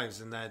our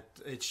lives, and that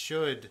it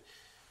should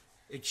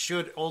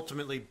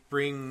ultimately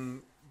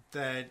bring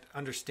that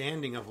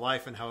understanding of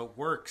life and how it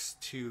works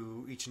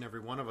to each and every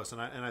one of us.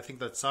 And I think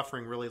that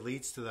suffering really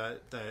leads to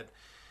that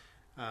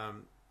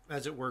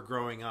as it were,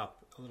 growing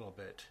up a little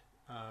bit,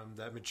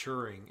 that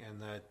maturing,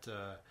 and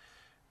that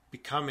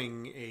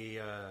becoming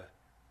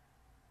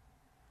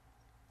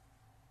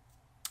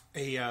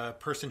a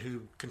person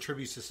who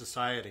contributes to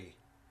society.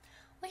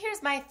 Well,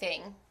 here's my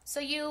thing. So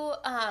you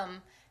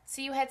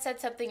So you had said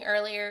something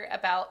earlier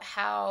about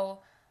how,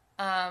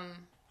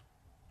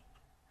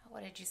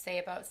 what did you say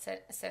about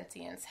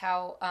sentience?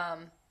 How,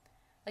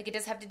 like it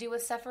does have to do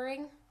with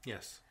suffering?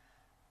 Yes.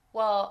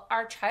 Well,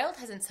 our child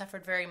hasn't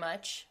suffered very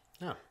much.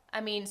 No.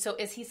 I mean, so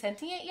is he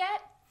sentient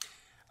yet?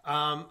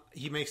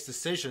 He makes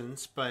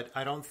decisions, but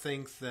I don't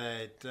think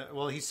that.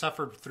 He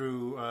suffered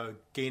through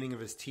gaining of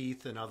his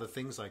teeth and other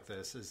things like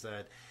this. Is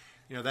that,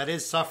 that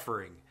is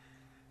suffering.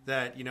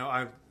 That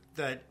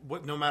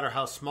no matter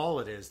how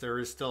small it is, there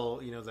is still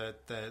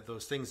that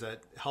those things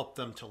that help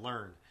them to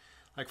learn.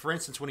 Like for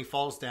instance, when he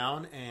falls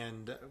down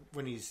and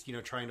when he's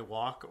trying to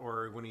walk,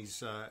 or when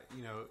he's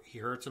he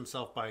hurts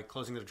himself by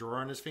closing the drawer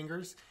on his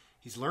fingers,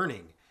 he's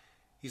learning.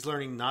 He's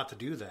learning not to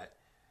do that.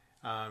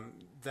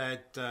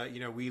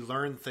 We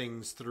learn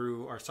things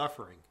through our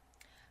suffering.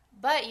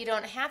 But you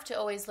don't have to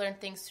always learn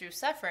things through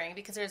suffering,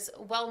 because there's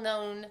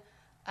well-known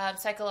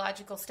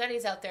psychological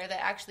studies out there that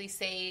actually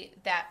say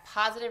that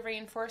positive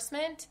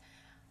reinforcement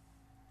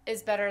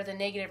is better than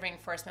negative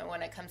reinforcement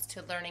when it comes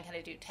to learning how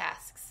to do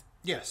tasks.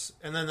 Yes,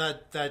 and then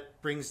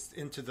that brings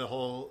into the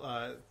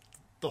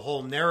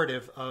whole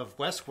narrative of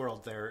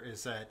WestWorld. There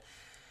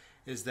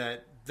is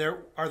that there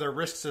are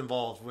risks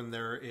involved when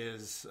there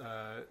is.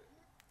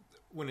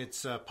 When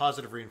it's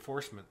positive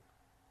reinforcement.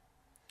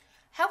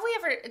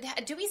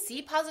 Do we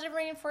see positive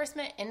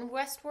reinforcement in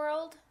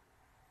WestWorld?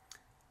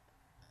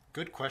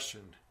 Good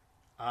question.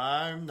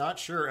 I'm not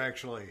sure,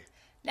 actually.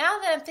 Now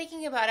that I'm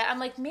thinking about it, I'm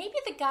like, maybe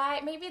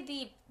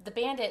the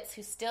bandits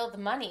who steal the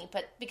money,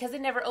 but because they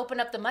never open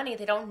up the money,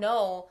 they don't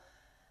know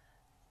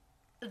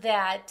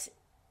that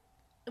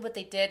what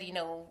they did,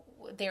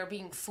 they're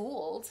being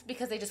fooled,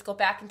 because they just go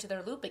back into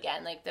their loop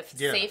again. Like the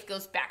safe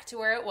goes back to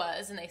where it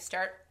was, and they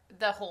start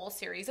the whole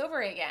series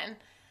over again.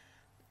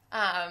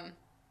 I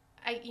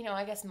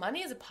guess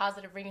money is a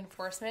positive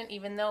reinforcement,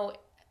 even though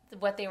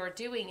what they were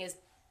doing is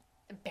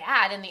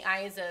bad in the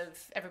eyes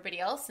of everybody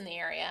else in the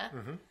area.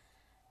 Mm-hmm.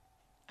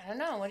 I don't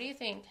know. What do you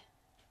think?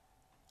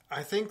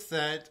 I think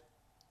that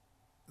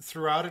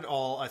throughout it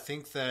all, I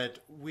think that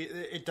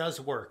it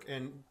does work.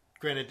 And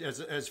granted,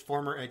 as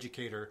former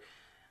educator,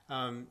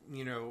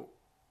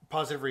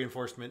 positive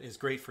reinforcement is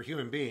great for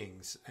human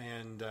beings,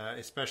 and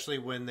especially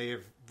when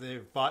they've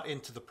bought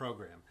into the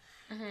program.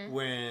 Mm-hmm.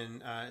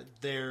 When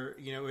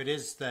it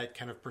is that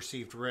kind of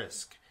perceived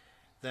risk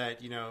that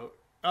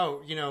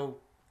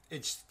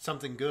it's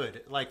something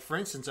good. Like for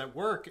instance, at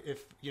work,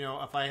 if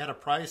I had a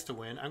prize to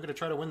win, I'm going to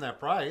try to win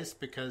that prize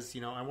because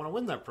I want to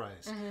win that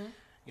prize.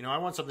 Mm-hmm. I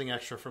want something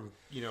extra from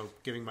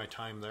giving my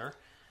time there.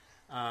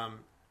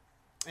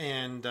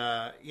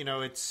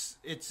 It's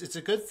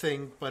a good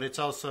thing, but it's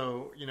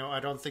also, I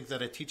don't think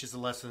that it teaches the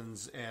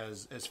lessons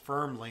as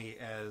firmly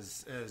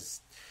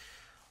as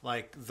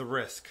like the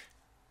risk.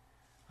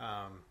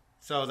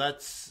 So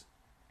that's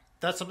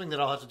something that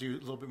I'll have to do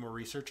a little bit more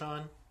research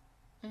on.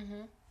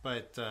 Mm-hmm.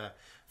 But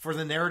for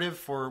the narrative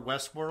for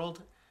WestWorld,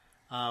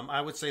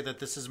 I would say that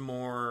this is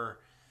more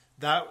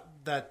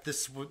that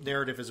this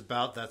narrative is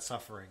about that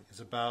suffering, is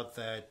about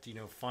that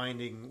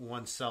finding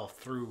oneself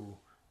through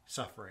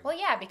suffering. Well,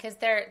 yeah, because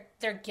they're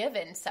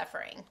given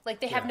suffering.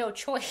 Like they have no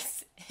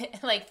choice.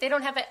 Like they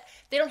don't have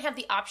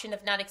the option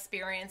of not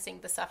experiencing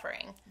the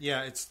suffering.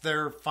 Yeah,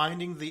 they're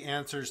finding the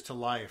answers to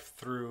life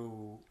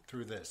through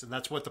this, and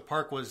that's what the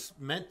park was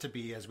meant to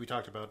be. As we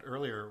talked about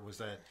earlier, was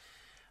that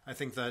I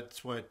think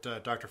that's what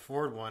Dr.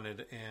 Ford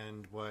wanted,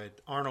 and what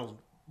Arnold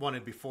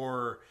wanted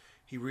before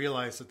he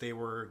realized that they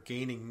were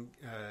gaining,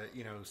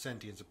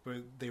 sentience,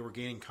 they were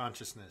gaining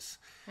consciousness.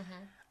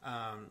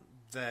 Mm-hmm.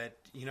 That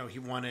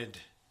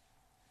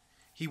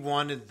he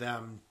wanted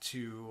them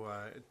to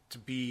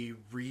be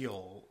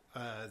real.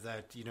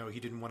 That he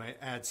didn't want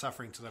to add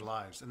suffering to their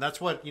lives, and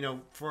that's what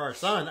for our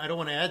son. I don't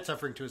want to add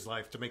suffering to his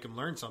life to make him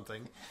learn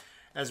something.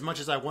 As much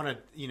as I want him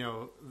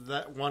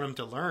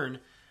to learn,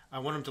 I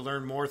want him to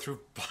learn more through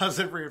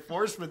positive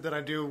reinforcement than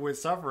I do with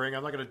suffering.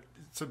 I'm not going to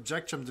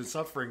subject him to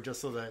suffering just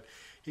so that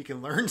he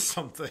can learn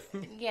something.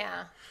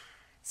 Yeah.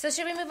 So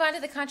should we move on to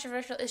the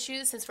controversial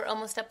issues since we're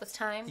almost up with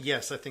time?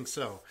 Yes, I think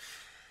so.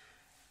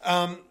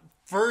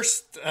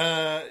 First,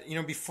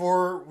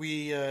 before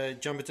we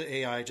jump into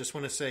AI, I just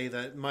want to say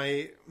that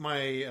my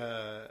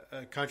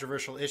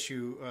controversial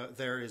issue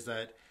there is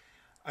that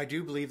I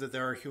do believe that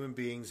there are human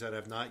beings that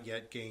have not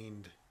yet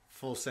gained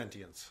full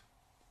sentience.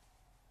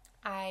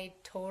 I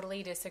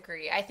totally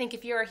disagree. I think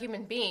if you're a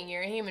human being,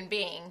 you're a human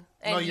being,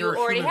 and no, you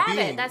already have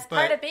it. That's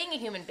part of being a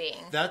human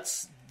being.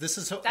 That's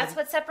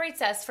what separates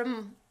us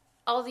from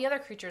all the other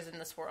creatures in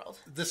this world.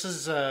 This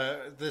is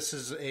a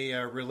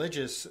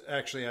religious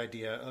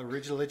idea, a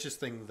religious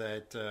thing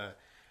that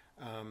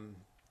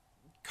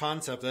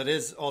concept that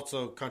is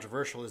also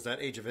controversial. Is that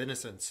age of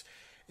innocence?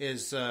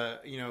 Is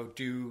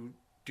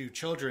do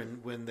children,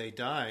 when they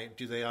die,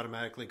 do they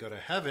automatically go to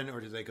heaven, or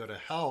do they go to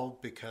hell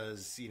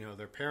because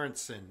their parents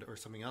sinned or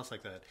something else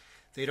like that?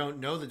 They don't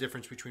know the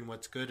difference between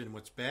what's good and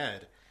what's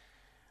bad.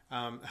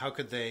 How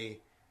could they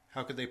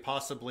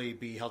possibly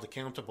be held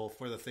accountable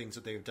for the things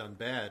that they've done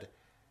bad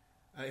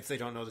if they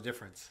don't know the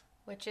difference?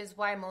 Which is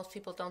why most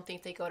people don't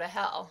think they go to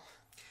hell.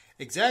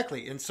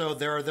 Exactly. And so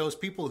there are those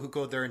people who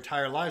go their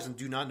entire lives and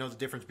do not know the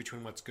difference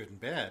between what's good and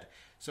bad.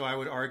 So I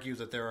would argue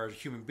that there are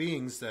human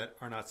beings that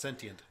are not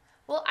sentient.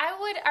 Well, I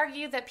would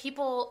argue that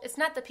it's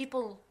not that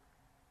people,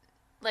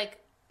 like,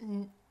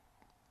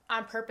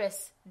 on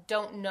purpose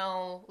don't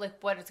know,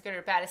 like, what is good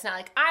or bad. It's not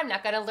like, I'm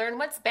not going to learn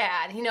what's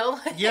bad, you know?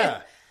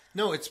 Yeah.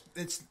 No, it's,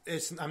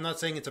 I'm not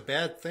saying it's a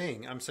bad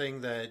thing. I'm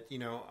saying that,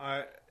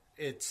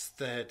 it's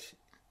that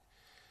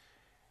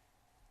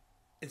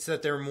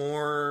they're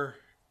more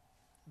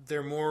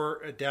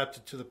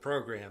adapted to the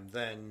program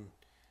than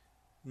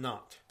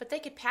not. But they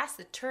could pass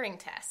the Turing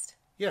test.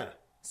 Yeah.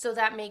 So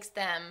that makes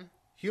them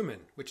human,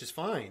 which is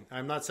fine.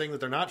 I'm not saying that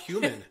they're not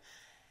human.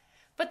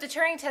 But the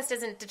Turing test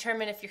doesn't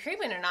determine if you're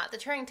human or not. The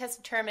Turing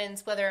test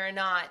determines whether or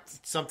not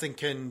something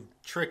can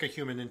trick a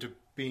human into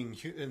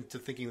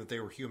thinking that they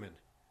were human.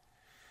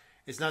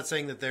 It's not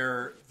saying that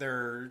they're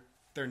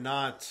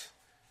not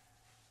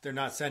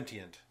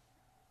sentient.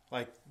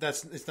 Like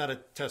it's not a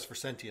test for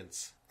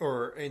sentience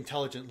or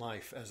intelligent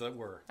life, as it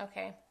were.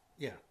 Okay.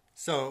 Yeah.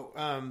 So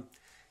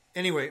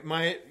anyway,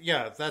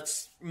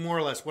 that's more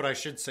or less what I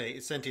should say.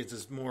 Sentience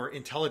is more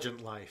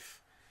intelligent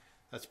life.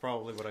 That's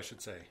probably what I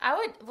should say.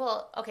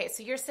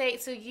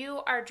 So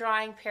you are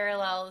drawing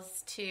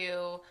parallels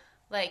to,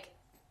 like,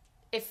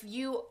 if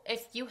you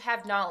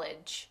have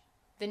knowledge,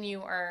 then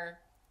you are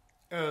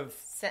of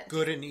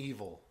good and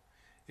evil.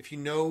 If you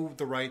know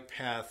the right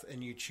path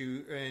and you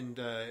choose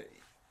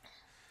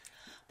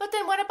But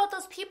then what about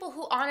those people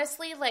who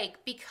honestly,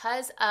 like,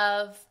 because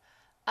of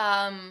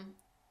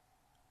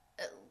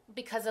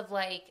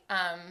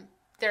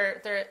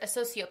they're a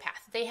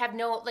sociopath. They have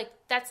no, like,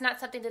 that's not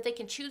something that they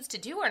can choose to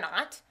do or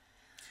not.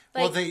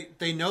 Like, well,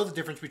 they know the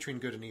difference between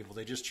good and evil.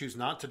 They just choose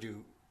not to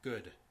do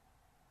good.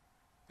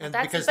 And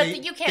because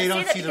you can't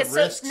say that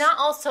because not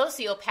all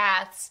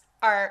sociopaths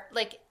are,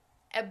 like,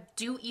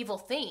 do evil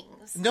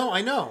things. No,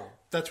 I know.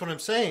 That's what I'm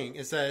saying,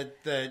 is that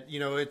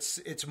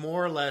it's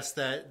more or less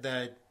that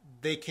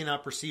they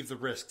cannot perceive the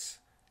risks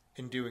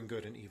in doing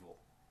good and evil.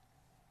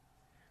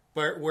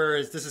 But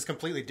whereas this is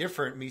completely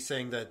different, me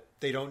saying that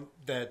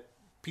that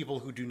people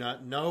who do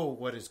not know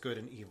what is good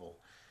and evil.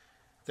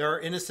 There are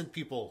innocent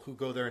people who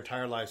go their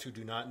entire lives who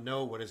do not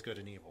know what is good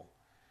and evil.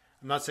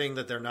 I'm not saying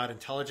that they're not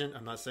intelligent.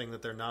 I'm not saying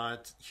that they're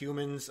not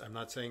humans. I'm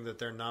not saying that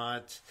they're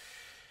not,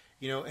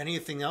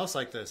 anything else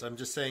like this. I'm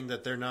just saying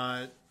that they're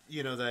not,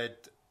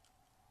 that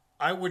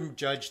I wouldn't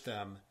judge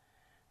them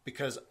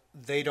because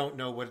they don't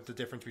know what the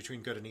difference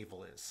between good and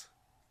evil is.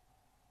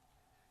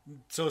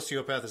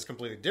 Sociopath is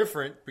completely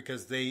different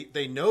because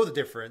they know the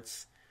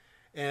difference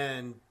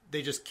and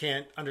they just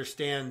can't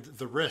understand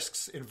the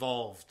risks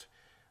involved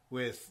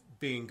with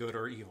being good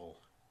or evil.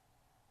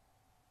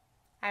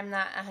 I'm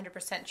not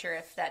 100% sure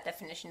if that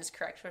definition is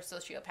correct for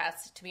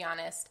sociopaths, to be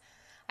honest.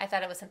 I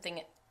thought it was something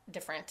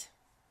different.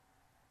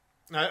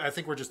 I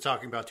think we're just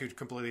talking about two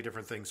completely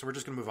different things, so we're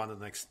just going to move on to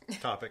the next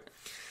topic.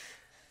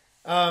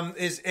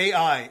 Is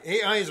AI.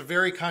 AI is a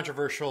very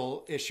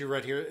controversial issue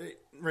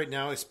right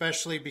now,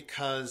 especially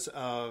because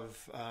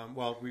of,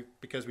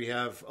 because we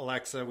have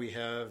Alexa, we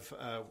have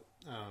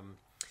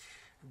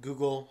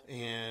Google,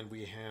 and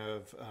we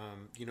have,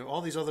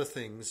 all these other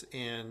things.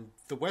 And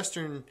the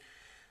Western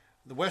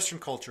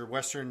culture,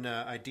 Western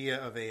idea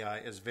of AI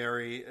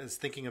is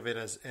thinking of it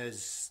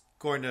as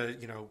going to,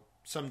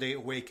 someday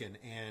awaken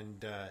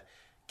and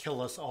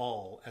kill us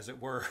all, as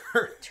it were.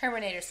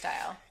 Terminator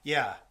style.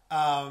 Yeah.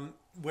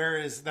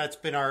 Whereas that's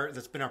been our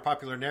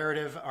popular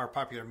narrative, our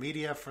popular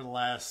media for the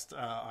last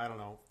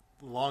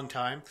long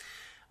time,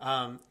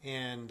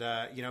 in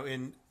a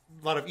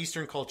lot of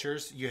Eastern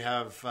cultures, you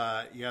have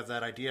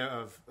that idea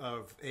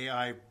of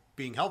AI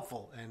being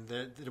helpful and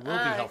that it will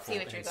be helpful. I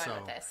see what you're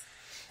going with this.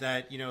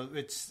 That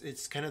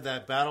it's kind of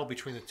that battle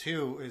between the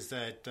two. Is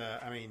that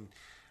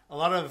a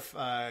lot of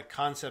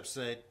concepts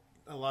that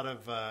a lot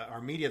of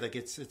our media that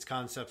gets its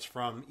concepts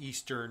from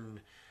Eastern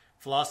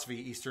philosophy,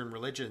 Eastern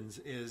religions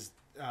is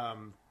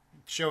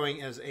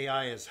showing as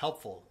AI as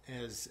helpful,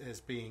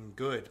 as being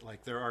good.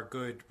 Like there are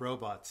good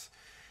robots,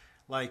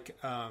 like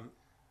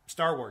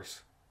Star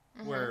Wars,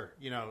 mm-hmm. where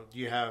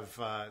you have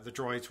the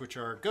droids, which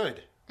are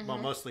good, mm-hmm. well,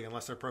 mostly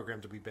unless they're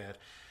programmed to be bad.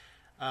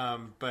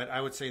 But I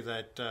would say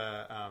that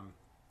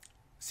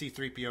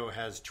C-3PO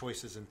has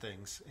choices in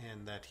things,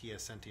 and that he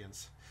has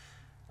sentience.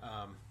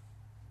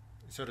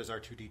 So does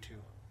R2-D2.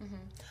 Mm-hmm.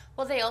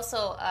 Well, they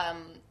also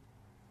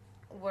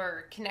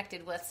were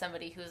connected with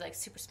somebody who's like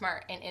super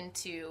smart and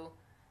into,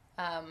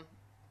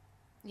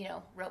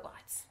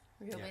 robots.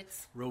 Yeah.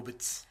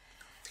 Robots.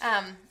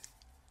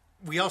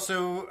 We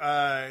also,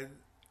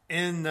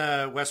 in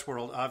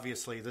WestWorld,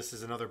 obviously, this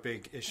is another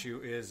big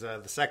issue, is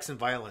the sex and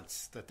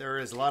violence. That there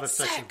is a lot of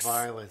sex and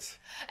violence.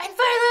 And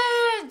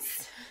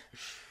violence!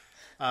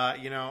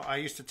 I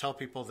used to tell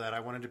people that I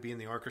wanted to be in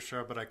the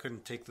orchestra, but I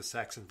couldn't take the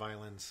sax and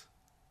violins.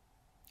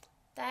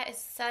 That is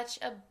such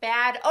a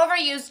bad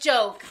overused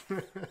joke.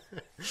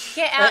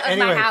 Get out of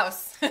my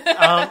house.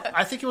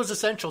 I think it was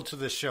essential to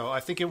this show. I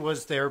think it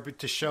was there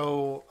to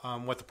show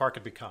what the park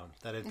had become.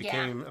 That it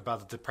became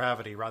about the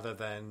depravity rather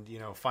than,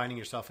 finding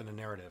yourself in a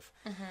narrative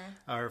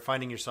or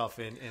finding yourself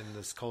in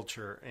this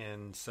culture.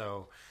 And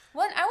so...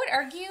 Well, I would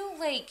argue,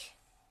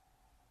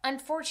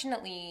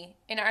 unfortunately,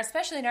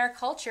 especially in our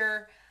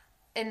culture,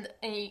 in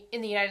the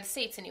United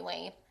States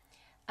anyway,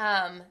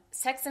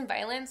 sex and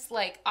violence,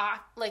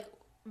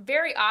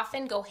 very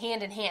often go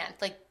hand in hand.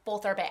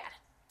 Both are bad.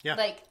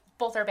 Yeah.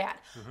 Both are bad.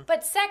 Mm-hmm.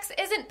 But sex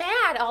isn't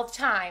bad all the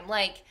time.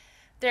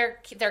 There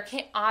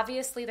can't,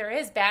 obviously there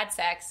is bad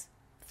sex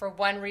for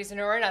one reason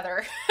or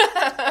another.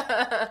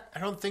 I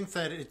don't think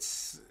that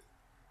it's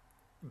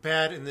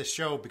bad in this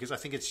show because I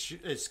think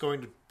it's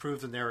going to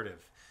prove the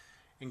narrative.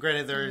 And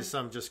granted, there is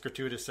some just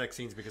gratuitous sex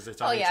scenes because it's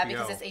on HBO. Oh yeah,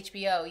 because it's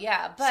HBO.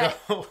 Yeah, but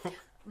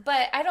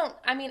but I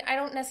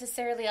don't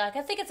necessarily I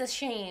think it's a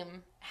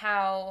shame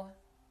how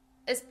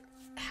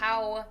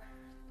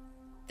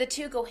the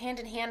two go hand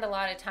in hand a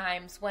lot of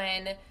times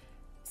when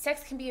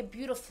sex can be a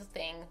beautiful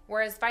thing,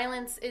 whereas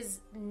violence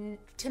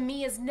to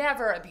me is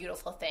never a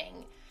beautiful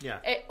thing. Yeah,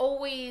 it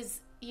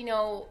always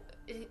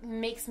it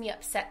makes me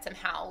upset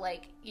somehow,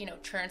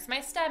 churns my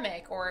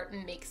stomach, or it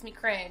makes me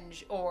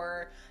cringe,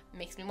 or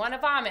makes me want to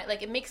vomit.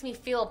 It makes me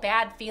feel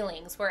bad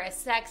feelings, whereas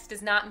sex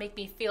does not make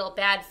me feel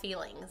bad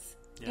feelings.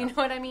 Yeah. You know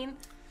what I mean?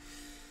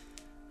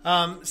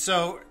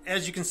 So,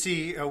 as you can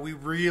see, we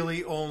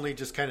really only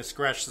just kind of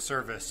scratched the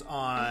surface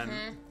on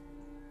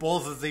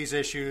both of these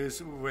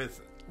issues with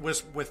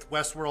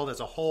WestWorld as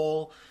a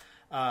whole.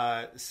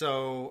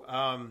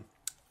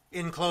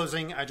 In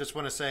closing, I just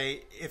want to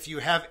say, if you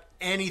have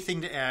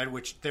anything to add,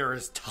 which there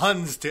is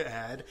tons to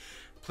add,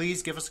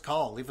 please give us a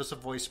call. Leave us a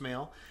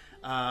voicemail.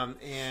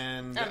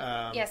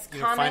 Yes,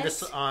 find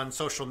us on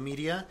social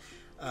media.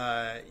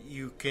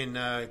 You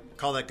can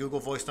call that Google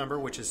Voice number,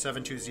 which is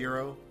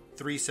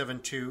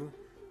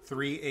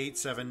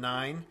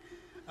 720-372-3879.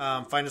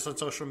 Find us on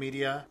social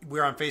media.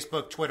 We're on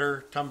Facebook,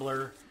 Twitter,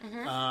 Tumblr.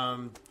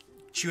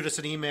 Shoot us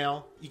an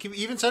email. You can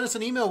even send us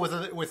an email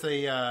with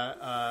a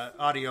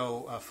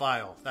audio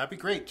file. That'd be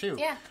great too.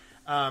 Yeah.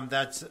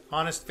 That's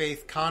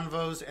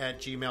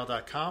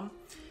honestfaithconvos@gmail.com.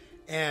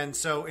 And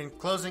so in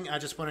closing, I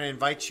just want to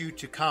invite you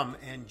to come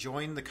and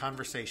join the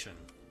conversation.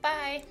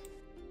 Bye.